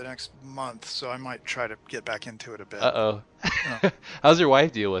down for the next month, so I might try to get back into it a bit. Uh-oh. Oh. How's your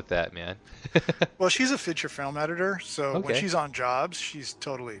wife deal with that, man? Well, she's a feature film editor, so when Okay. she's on jobs, she's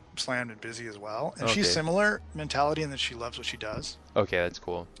totally slammed and busy as well. And Okay. she's similar mentality in that she loves what she does. Okay, that's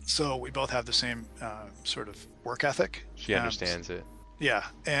cool. So we both have the same sort of work ethic. She understands it. Yeah,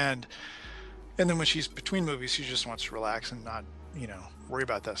 and then when she's between movies, she just wants to relax and not, worry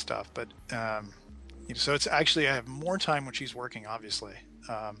about that stuff. But so it's actually, I have more time when she's working, obviously.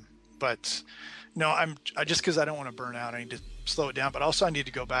 But no, I just because I don't want to burn out, I need to slow it down. But also, I need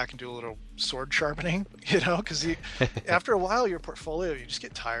to go back and do a little sword sharpening, because after a while, your portfolio, you just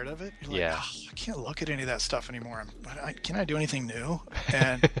get tired of it. You're like, Yeah. oh, I can't look at any of that stuff anymore. Can I do anything new?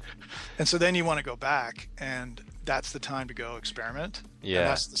 And so then you want to go back, and that's the time to go experiment. Yeah. And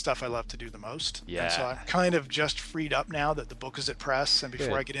that's the stuff I love to do the most. Yeah. And so I'm kind of just freed up now that the book is at press, and before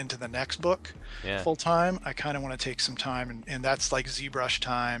Good. I get into the next book Yeah. full time, I kind of want to take some time, and that's like ZBrush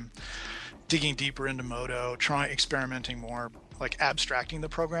time, digging deeper into Moto, experimenting more, like abstracting the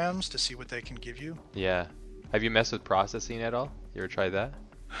programs to see what they can give you. Yeah. Have you messed with processing at all? You ever tried that?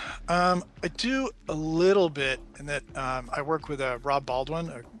 I do a little bit, in that I work with Rob Baldwin,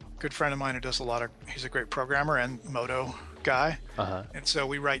 a good friend of mine who does he's a great programmer and Moto guy. Uh-huh. And so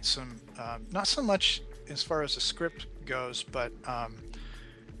we write some, not so much as far as the script goes, but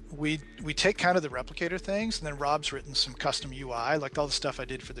we take kind of the replicator things, and then Rob's written some custom UI, like all the stuff I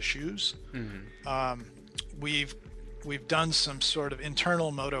did for the shoes. Mm-hmm. We've done some sort of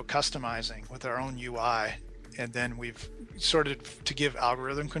internal Moto customizing with our own UI, and then we've sort of to give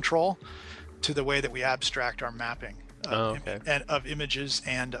algorithm control to the way that we abstract our mapping and of images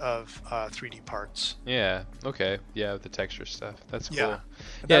and of 3D parts. Yeah. Okay. Yeah, the texture stuff. That's cool. Yeah.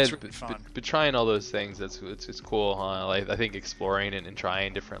 That's really fun. But trying all those things, it's cool, huh? Like, I think exploring and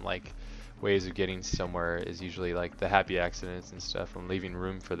trying different ways of getting somewhere is usually like the happy accidents and stuff, and leaving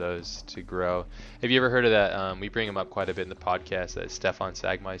room for those to grow. Have you ever heard of that? We bring him up quite a bit in the podcast. That Stefan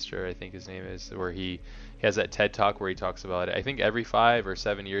Sagmeister, I think his name is, where he has that TED talk where he talks about it. I think every 5 or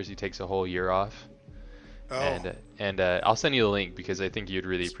 7 years he takes a whole year off. Oh. And I'll send you the link because I think you'd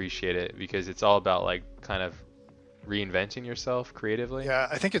really appreciate it, because it's all about kind of reinventing yourself creatively. Yeah,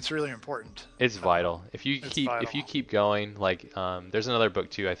 I think it's really important. It's vital. If you keep going, there's another book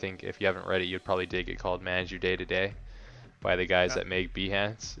too, I think if you haven't read it, you'd probably dig it, called Manage Your Day to Day by the guys that make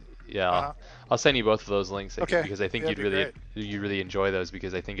Behance. Yeah, I'll send you both of those links because I think you'd really enjoy those,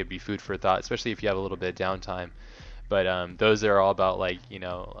 because I think it'd be food for thought, especially if you have a little bit of downtime. But those are all about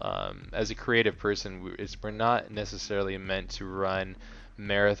as a creative person, we're not necessarily meant to run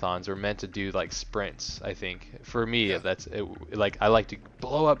marathons. We're meant to do sprints. I think for me, that's it. I like to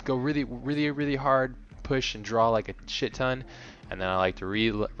blow up, go really, really, really hard, push and draw like a shit ton, and then I like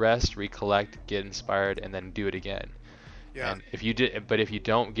to rest, recollect, get inspired, and then do it again. Yeah. And if you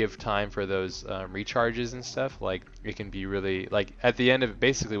don't give time for those recharges and stuff, it can be really at the end of it,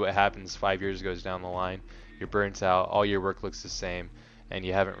 basically what happens 5 years goes down the line. You're burnt out, all your work looks the same, and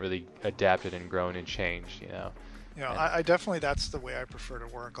you haven't really adapted and grown and changed, I definitely, that's the way I prefer to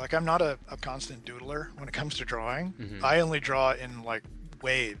work. I'm not a constant doodler when it comes to drawing. Mm-hmm. I only draw in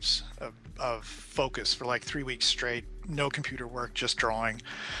waves of focus for 3 weeks straight, no computer work, just drawing.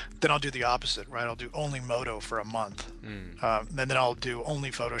 Then I'll do the opposite, right? I'll do only Moto for a month. And then I'll do only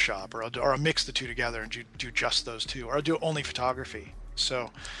Photoshop, or I'll mix the two together and do just those two, or I'll do only photography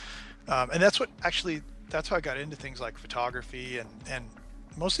So, and that's how I got into things like photography, and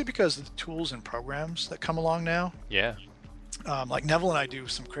mostly because of the tools and programs that come along now. Yeah. Like Neville and I do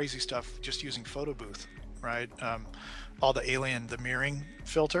some crazy stuff just using photo booth, right? All the mirroring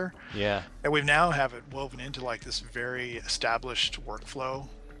filter, Yeah. and we now have it woven into like this very established workflow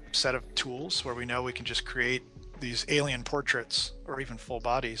set of tools where we know we can just create these alien portraits or even full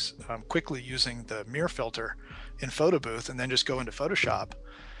bodies quickly using the mirror filter in photo booth, and then just go into Photoshop.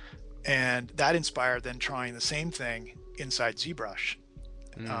 And that inspired then trying the same thing inside ZBrush,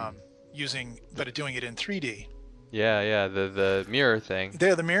 but doing it in 3D. Yeah, the mirror thing.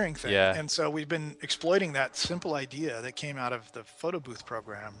 They're the mirroring thing. Yeah. And so we've been exploiting that simple idea that came out of the photo booth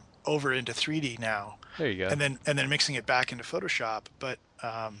program over into 3D now. There you go. And then mixing it back into Photoshop. But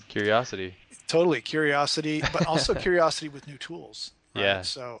curiosity. Totally curiosity, but also curiosity with new tools. Right? Yeah.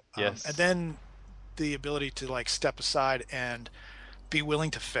 So yes. And then the ability to like step aside and be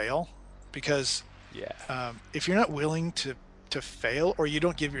willing to fail, because if you're not willing to fail, or you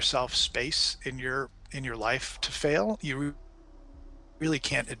don't give yourself space in your life to fail, you really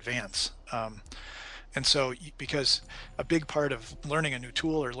can't advance. And so, because a big part of learning a new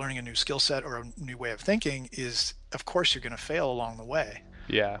tool or learning a new skill set or a new way of thinking is, of course, you're going to fail along the way.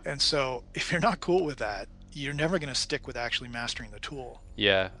 Yeah. And so if you're not cool with that, you're never going to stick with actually mastering the tool.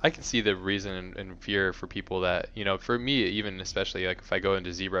 Yeah, I can see the reason and fear for people that, for me, even especially like if I go into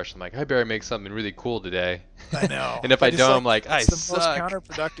ZBrush, I'm like, I better make something really cool today. I know. And if I don't, I'm like, I suck. It's the most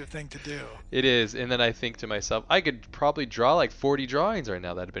counterproductive thing to do. It is. And then I think to myself, I could probably draw like 40 drawings right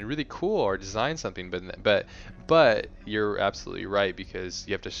now that have been really cool, or design something, but you're absolutely right, because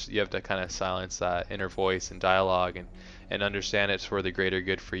you have to kind of silence that inner voice and dialogue, and understand it's for the greater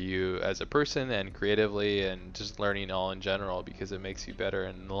good for you as a person and creatively, and just learning all in general, because it makes you better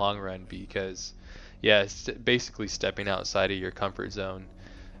in the long run. Because it's basically stepping outside of your comfort zone,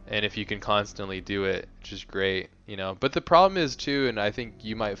 and if you can constantly do it, which is great, but the problem is too, and I think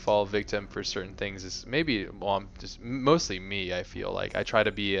you might fall victim for certain things, is maybe, I'm just mostly me, I feel like I try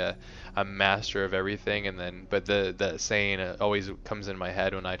to be a master of everything, but the saying always comes in my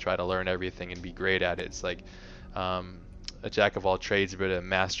head when I try to learn everything and be great at it. It's like a jack of all trades but a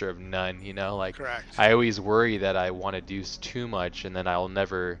master of none, like Correct. I always worry that I want to do too much, and then I'll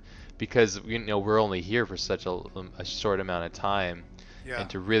never, because we're only here for such a short amount of time. And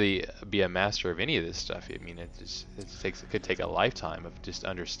to really be a master of any of this stuff, I mean, it could take a lifetime of just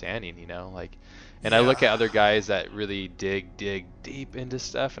understanding, and I look at other guys that really dig deep into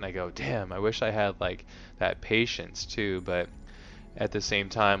stuff, and I go, damn, I wish I had like that patience too. But at the same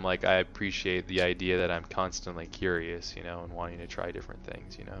time, like, I appreciate the idea that I'm constantly curious, and wanting to try different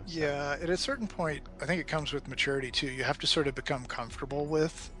things, so. Yeah, at a certain point, I think it comes with maturity too. You have to sort of become comfortable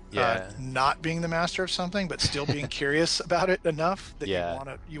with not being the master of something, but still being curious about it enough that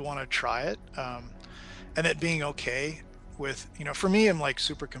you want to try it, and it being okay with, for me, I'm like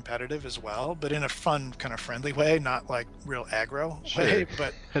super competitive as well, but in a fun, kind of friendly way, not like real aggro way,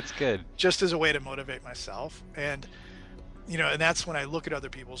 but that's good. Just as a way to motivate myself. And and that's when I look at other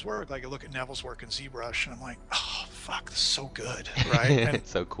people's work, like I look at Neville's work in ZBrush, and I'm like, oh, fuck, this is so good, right? And,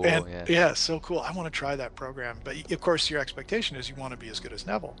 it's so cool, yeah, so cool. I want to try that program. But of course, your expectation is you want to be as good as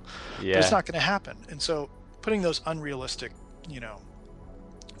Neville. Yeah. But it's not going to happen. And so putting those unrealistic,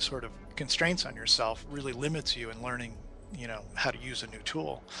 sort of constraints on yourself really limits you in learning, how to use a new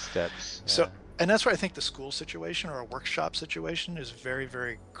tool. Steps. So, and that's why I think the school situation or a workshop situation is very,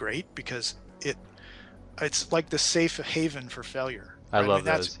 very great, because it's like the safe haven for failure. Right? I love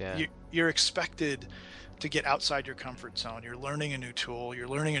those. Yeah. You're expected to get outside your comfort zone. You're learning a new tool. You're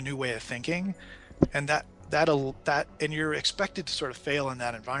learning a new way of thinking, and and you're expected to sort of fail in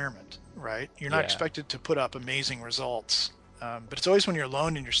that environment, right? You're not expected to put up amazing results, but it's always when you're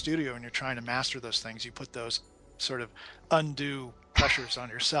alone in your studio and you're trying to master those things, you put those sort of undue pressures on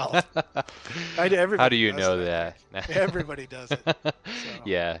yourself. How do you know that? Everybody does it. So.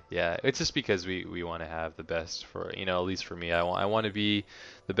 Yeah. It's just because we want to have the best for, at least for me, I want to be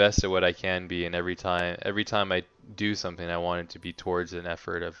the best at what I can be, and every time I do something, I want it to be towards an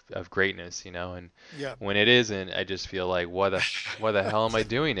effort of greatness, and when it isn't, I just feel like, why the hell am I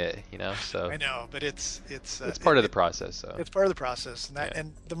doing it, so I know, but it's part of the process. So it's part of the process,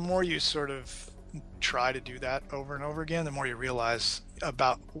 and the more you sort of try to do that over and over again, the more you realize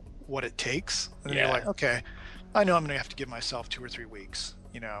about what it takes, and then you're like, okay, I know I'm gonna have to give myself 2 or 3 weeks,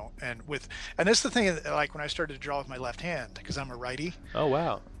 and this is the thing, like when I started to draw with my left hand, because I'm a righty. Oh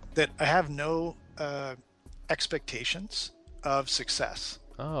wow. That I have no expectations of success.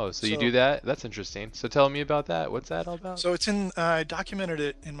 Oh, so you do that? That's interesting. So tell me about that. What's that all about? So it's I documented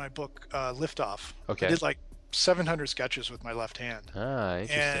it in my book, Liftoff. Okay. I did like 700 sketches with my left hand, Ah, and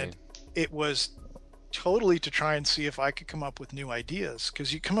interesting. it was totally to try and see if I could come up with new ideas.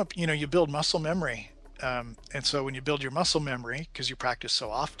 Because you come up, you build muscle memory, and so when you build your muscle memory, because you practice so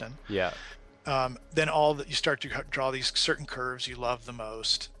often, Yeah. then all that you start to draw these certain curves you love the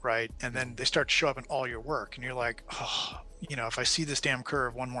most, right? And then they start to show up in all your work, and you're like, oh, if I see this damn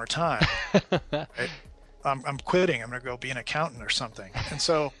curve one more time, right, I'm quitting. I'm going to go be an accountant or something. And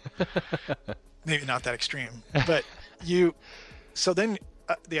so maybe not that extreme, but you. So then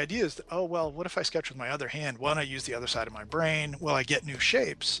the idea is, oh well, what if I sketch with my other hand? Why don't I use the other side of my brain? Well, I get new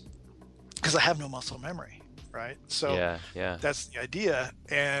shapes because I have no muscle memory, right? So Yeah, yeah. that's the idea,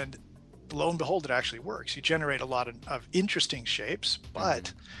 and lo and behold, it actually works. You generate a lot of interesting shapes,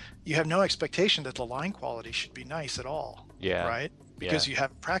 but you have no expectation that the line quality should be nice at all, Yeah. right? Yeah. Because you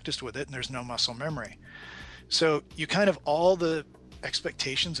haven't practiced with it and there's no muscle memory. So you kind of, all the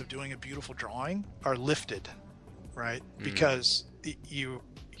expectations of doing a beautiful drawing are lifted, right? Because you're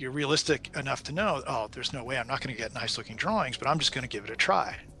realistic enough to know, oh, there's no way I'm not going to get nice looking drawings, but I'm just going to give it a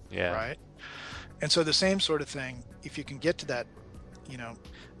try, Yeah. right? And so the same sort of thing, if you can get to that,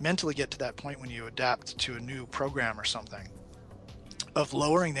 mentally get to that point when you adapt to a new program or something, of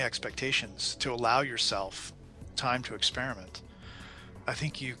lowering the expectations to allow yourself time to experiment, I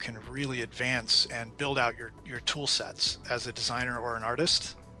think you can really advance and build out your tool sets as a designer or an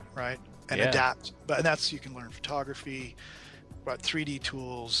artist, right? And Yeah. adapt. But that's, you can learn photography, about 3D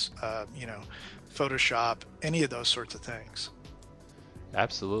tools, Photoshop, any of those sorts of things.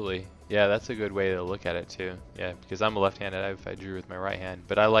 Absolutely. Yeah, that's a good way to look at it too. Yeah, because I'm a left-handed, I drew with my right hand,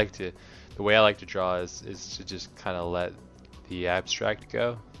 but the way I like to draw is to just kind of let the abstract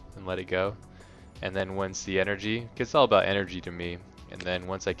go and let it go. And then once the energy, 'cause it's all about energy to me, and then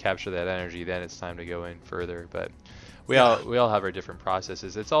once I capture that energy, then it's time to go in further. But Yeah. we all have our different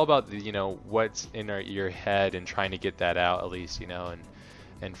processes. It's all about what's in your head and trying to get that out at least,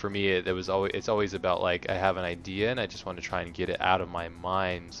 and for me it's always about like I have an idea and I just want to try and get it out of my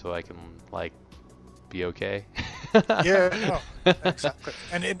mind so I can like be okay. Yeah, no, exactly.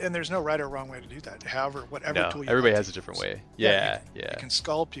 And there's no right or wrong way to do that. However, whatever No, tool you everybody like to has a different use. way. Yeah, Yeah, you yeah. can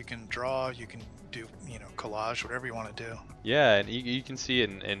sculpt, you can draw, you can do, collage, whatever you want to do. Yeah, and you can see it,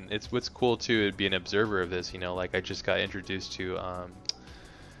 and it's what's cool too to be an observer of this, like I just got introduced to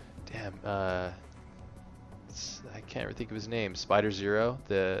damn I can't ever think of his name, Spider Zero,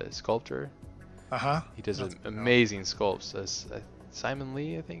 the sculptor. Uh-huh. He does No, amazing sculpts. Simon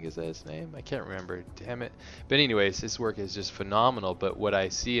Lee, I think is that his name? I can't remember. Damn it. But anyways, his work is just phenomenal. But what I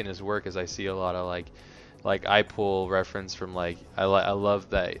see in his work is I see a lot of like I pull reference from like I love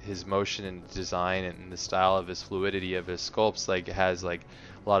that his motion and design and the style of his fluidity of his sculpts like has like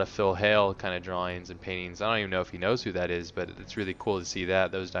a lot of Phil Hale kind of drawings and paintings. I don't even know if he knows who that is, but it's really cool to see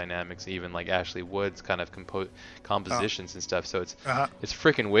those dynamics, even like Ashley Wood's kind of compositions and stuff. So uh-huh. it's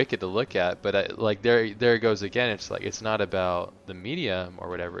freaking wicked to look at. But like there it goes again. It's like it's not about the medium or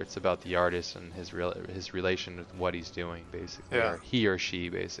whatever. It's about the artist and his relation with what he's doing basically, Yeah. or he or she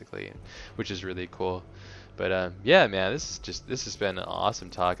basically, which is really cool. But yeah, man, this has been an awesome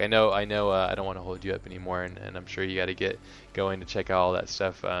talk. I know. I don't want to hold you up anymore, and I'm sure you got to get going to check out all that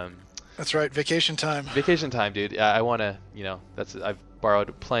stuff. That's right. Vacation time. Vacation time, dude. I want to, I've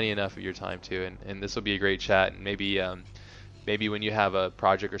borrowed plenty enough of your time too, and this will be a great chat. And maybe when you have a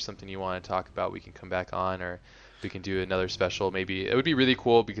project or something you want to talk about, we can come back on, or we can do another special. Maybe it would be really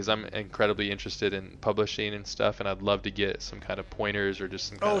cool because I'm incredibly interested in publishing and stuff, and I'd love to get some kind of pointers or just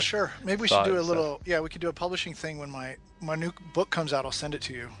some kind Oh, of sure. Maybe we should thought do a and stuff. little, yeah, we could do a publishing thing when my new book comes out. I'll send it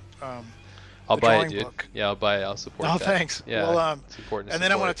to you. I'll The buy it, drawing dude. book. Yeah, I'll buy it. I'll support Oh, that. thanks. Yeah, Well, it's important to and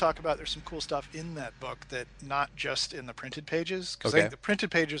then I want support. to talk about, there's some cool stuff in that book that not just in the printed pages, because I Okay. think the printed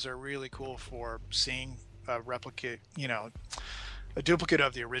pages are really cool for seeing a replicate, a duplicate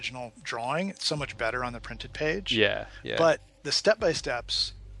of the original drawing. It's so much better on the printed page. Yeah, yeah. But the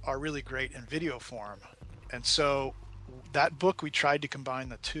step-by-steps are really great in video form. And so that book, we tried to combine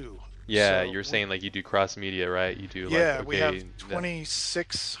the two. Yeah, So you were saying like you do cross media, right? You do yeah, like we have okay,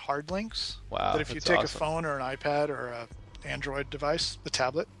 26 hard links. Wow, That if you that's take a awesome. phone or an iPad or a Android device, the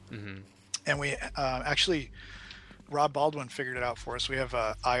tablet, Hmm. and we actually, Rob Baldwin figured it out for us. We have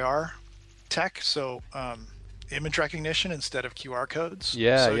IR tech, so image recognition instead of QR codes.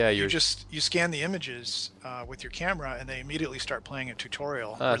 Yeah, So yeah. you scan the images with your camera, and they immediately start playing a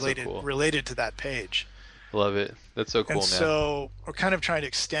tutorial Oh, that's so related cool. related to that page. Love it. That's so cool, And man. so we're kind of trying to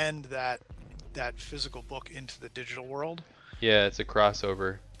extend that physical book into the digital world. Yeah, it's a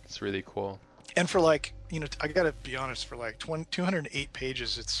crossover. It's really cool. And for like, I gotta be honest, for like 208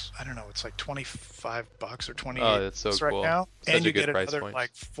 pages, it's, I don't know, it's like $25 or 28 Oh, that's so right cool. now. Such And a you good get price another point.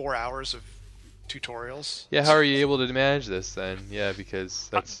 like 4 hours of tutorials. Yeah, how are you able to manage this then? Yeah, because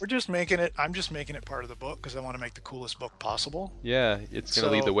that's We're just making it. I'm just making it part of the book because I want to make the coolest book possible. yeah, it's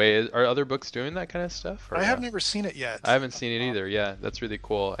gonna lead the So way. Are other books doing that kind of stuff or I have no? never seen it I yet. haven't seen it either. Yeah, that's really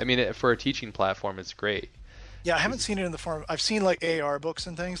cool. I mean, for a teaching platform, it's great. Yeah, I haven't 'Cause- seen it in the form. I've seen like AR books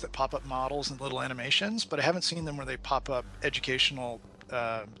and things that pop up models and little animations, but I haven't seen them where they pop up educational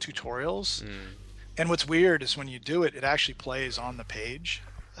tutorials. Mm, And what's weird is when you do it, it actually plays on the page.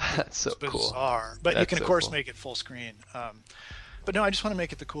 that's so It's cool. bizarre, but you That's can of so course cool. make it full screen. But no, I just want to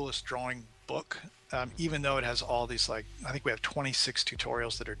make it the coolest drawing book, even though it has all these like I think we have 26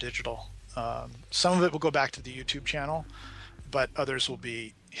 tutorials that are digital. Some of it will go back to the YouTube channel, but others will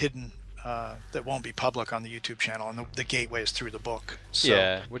be hidden that won't be public on the YouTube channel, and the gateway is through the book. So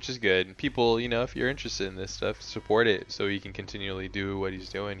Yeah, which is good. People, if you're interested in this stuff, support it so he can continually do what he's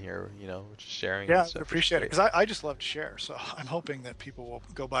doing here, which is sharing and yeah, I stuff, which is appreciate it great. because I just love to share. So I'm hoping that people will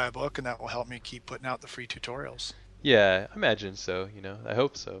go buy a book, and that will help me keep putting out the free tutorials. Yeah, I imagine so, I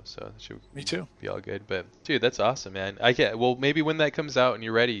hope so. So it should Me too. be all good. But dude, that's awesome, man. Well, maybe when that comes out and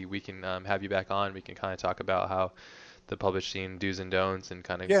you're ready, we can have you back on. We can kind of talk about how the publishing do's and don'ts and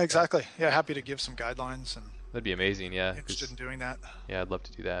kind of Yeah, exactly. Yeah, happy to give some guidelines and that'd be amazing. Yeah, interested in 'cause doing that. yeah, I'd love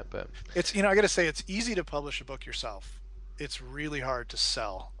to do that. But It's I got to say it's easy to publish a book yourself. It's really hard to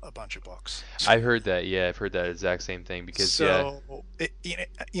sell a bunch of books. I heard that. Yeah, I've heard that exact same thing because yeah, So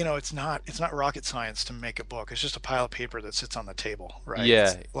it's not rocket science to make a book. It's just a pile of paper that sits on the table, right? It's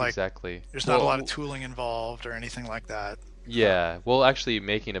yeah, like exactly. there's not a lot of Well, tooling involved or anything like that. yeah, well, actually,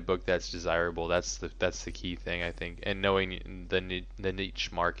 making a book that's desirable, that's the key thing, I think, and knowing the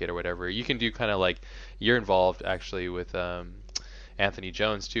niche market or whatever. You can do kind of like you're involved actually with Anthony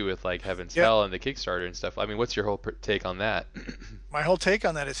Jones too, with like Heaven's Yeah, Hell and the Kickstarter and stuff. I mean, what's your whole take on that? my whole take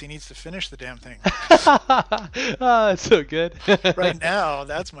on that is he needs to finish the damn thing. Ah, that's so good. Right now,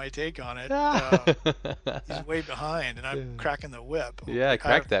 that's my take on it. He's way behind, and I'm cracking the whip. Yeah,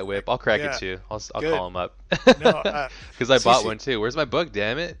 crack that whip. I'll crack it Yeah, too. I'll good. call him up No, because I bought CC one too. Where's my book?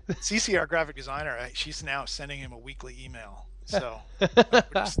 Damn it! CC, our graphic designer, she's now sending him a weekly email. So we're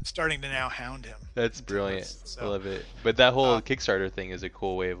just starting to now hound him That's and tell brilliant. us. I So love it. But that whole uh, Kickstarter thing is a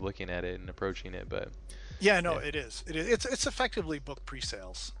cool way of looking at it and approaching it. But yeah, no, yeah, it is. It is. It's effectively book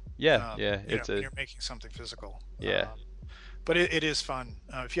pre-sales. yeah, yeah. When you're making something physical. Yeah, But it is fun.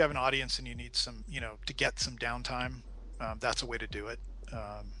 If you have an audience and you need some, to get some downtime, that's a way to do it.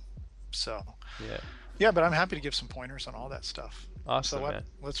 So yeah. yeah, but I'm happy to give some pointers on all that stuff. So Awesome, what? man.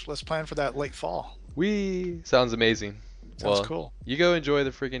 Let's plan for that late fall. Sounds amazing. Sounds Well, cool. you go enjoy the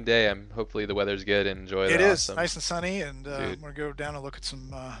freaking day. Hopefully the weather's good and enjoy It the is awesome nice and sunny, and I'm dude. gonna go down and look at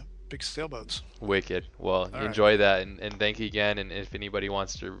some big sailboats. Wicked. Well, All right. enjoy that and thank you again. And if anybody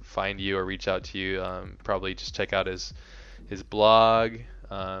wants to find you or reach out to you, probably just check out his blog.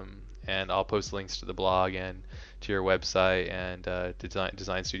 And I'll post links to the blog and to your website and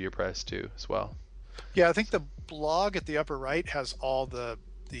Design Studio Press too as well. Yeah, I think the blog at the upper right has all the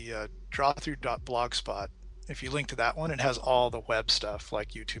drawthrough.blogspot. If you link to that one, it has all the web stuff like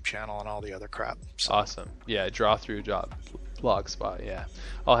YouTube channel and all the other crap. So Awesome. Yeah, draw through blogspot. Yeah,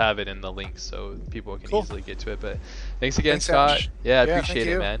 I'll have it in the links so people can cool. easily get to it. But thanks again, Thanks, Scott. Ash. Yeah, I Yeah, thank appreciate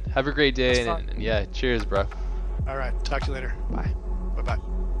it, you. man. Have a great That's day, fun. and yeah, cheers, bro. All right. Talk to you later. Bye. Bye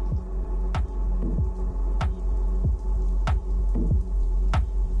bye.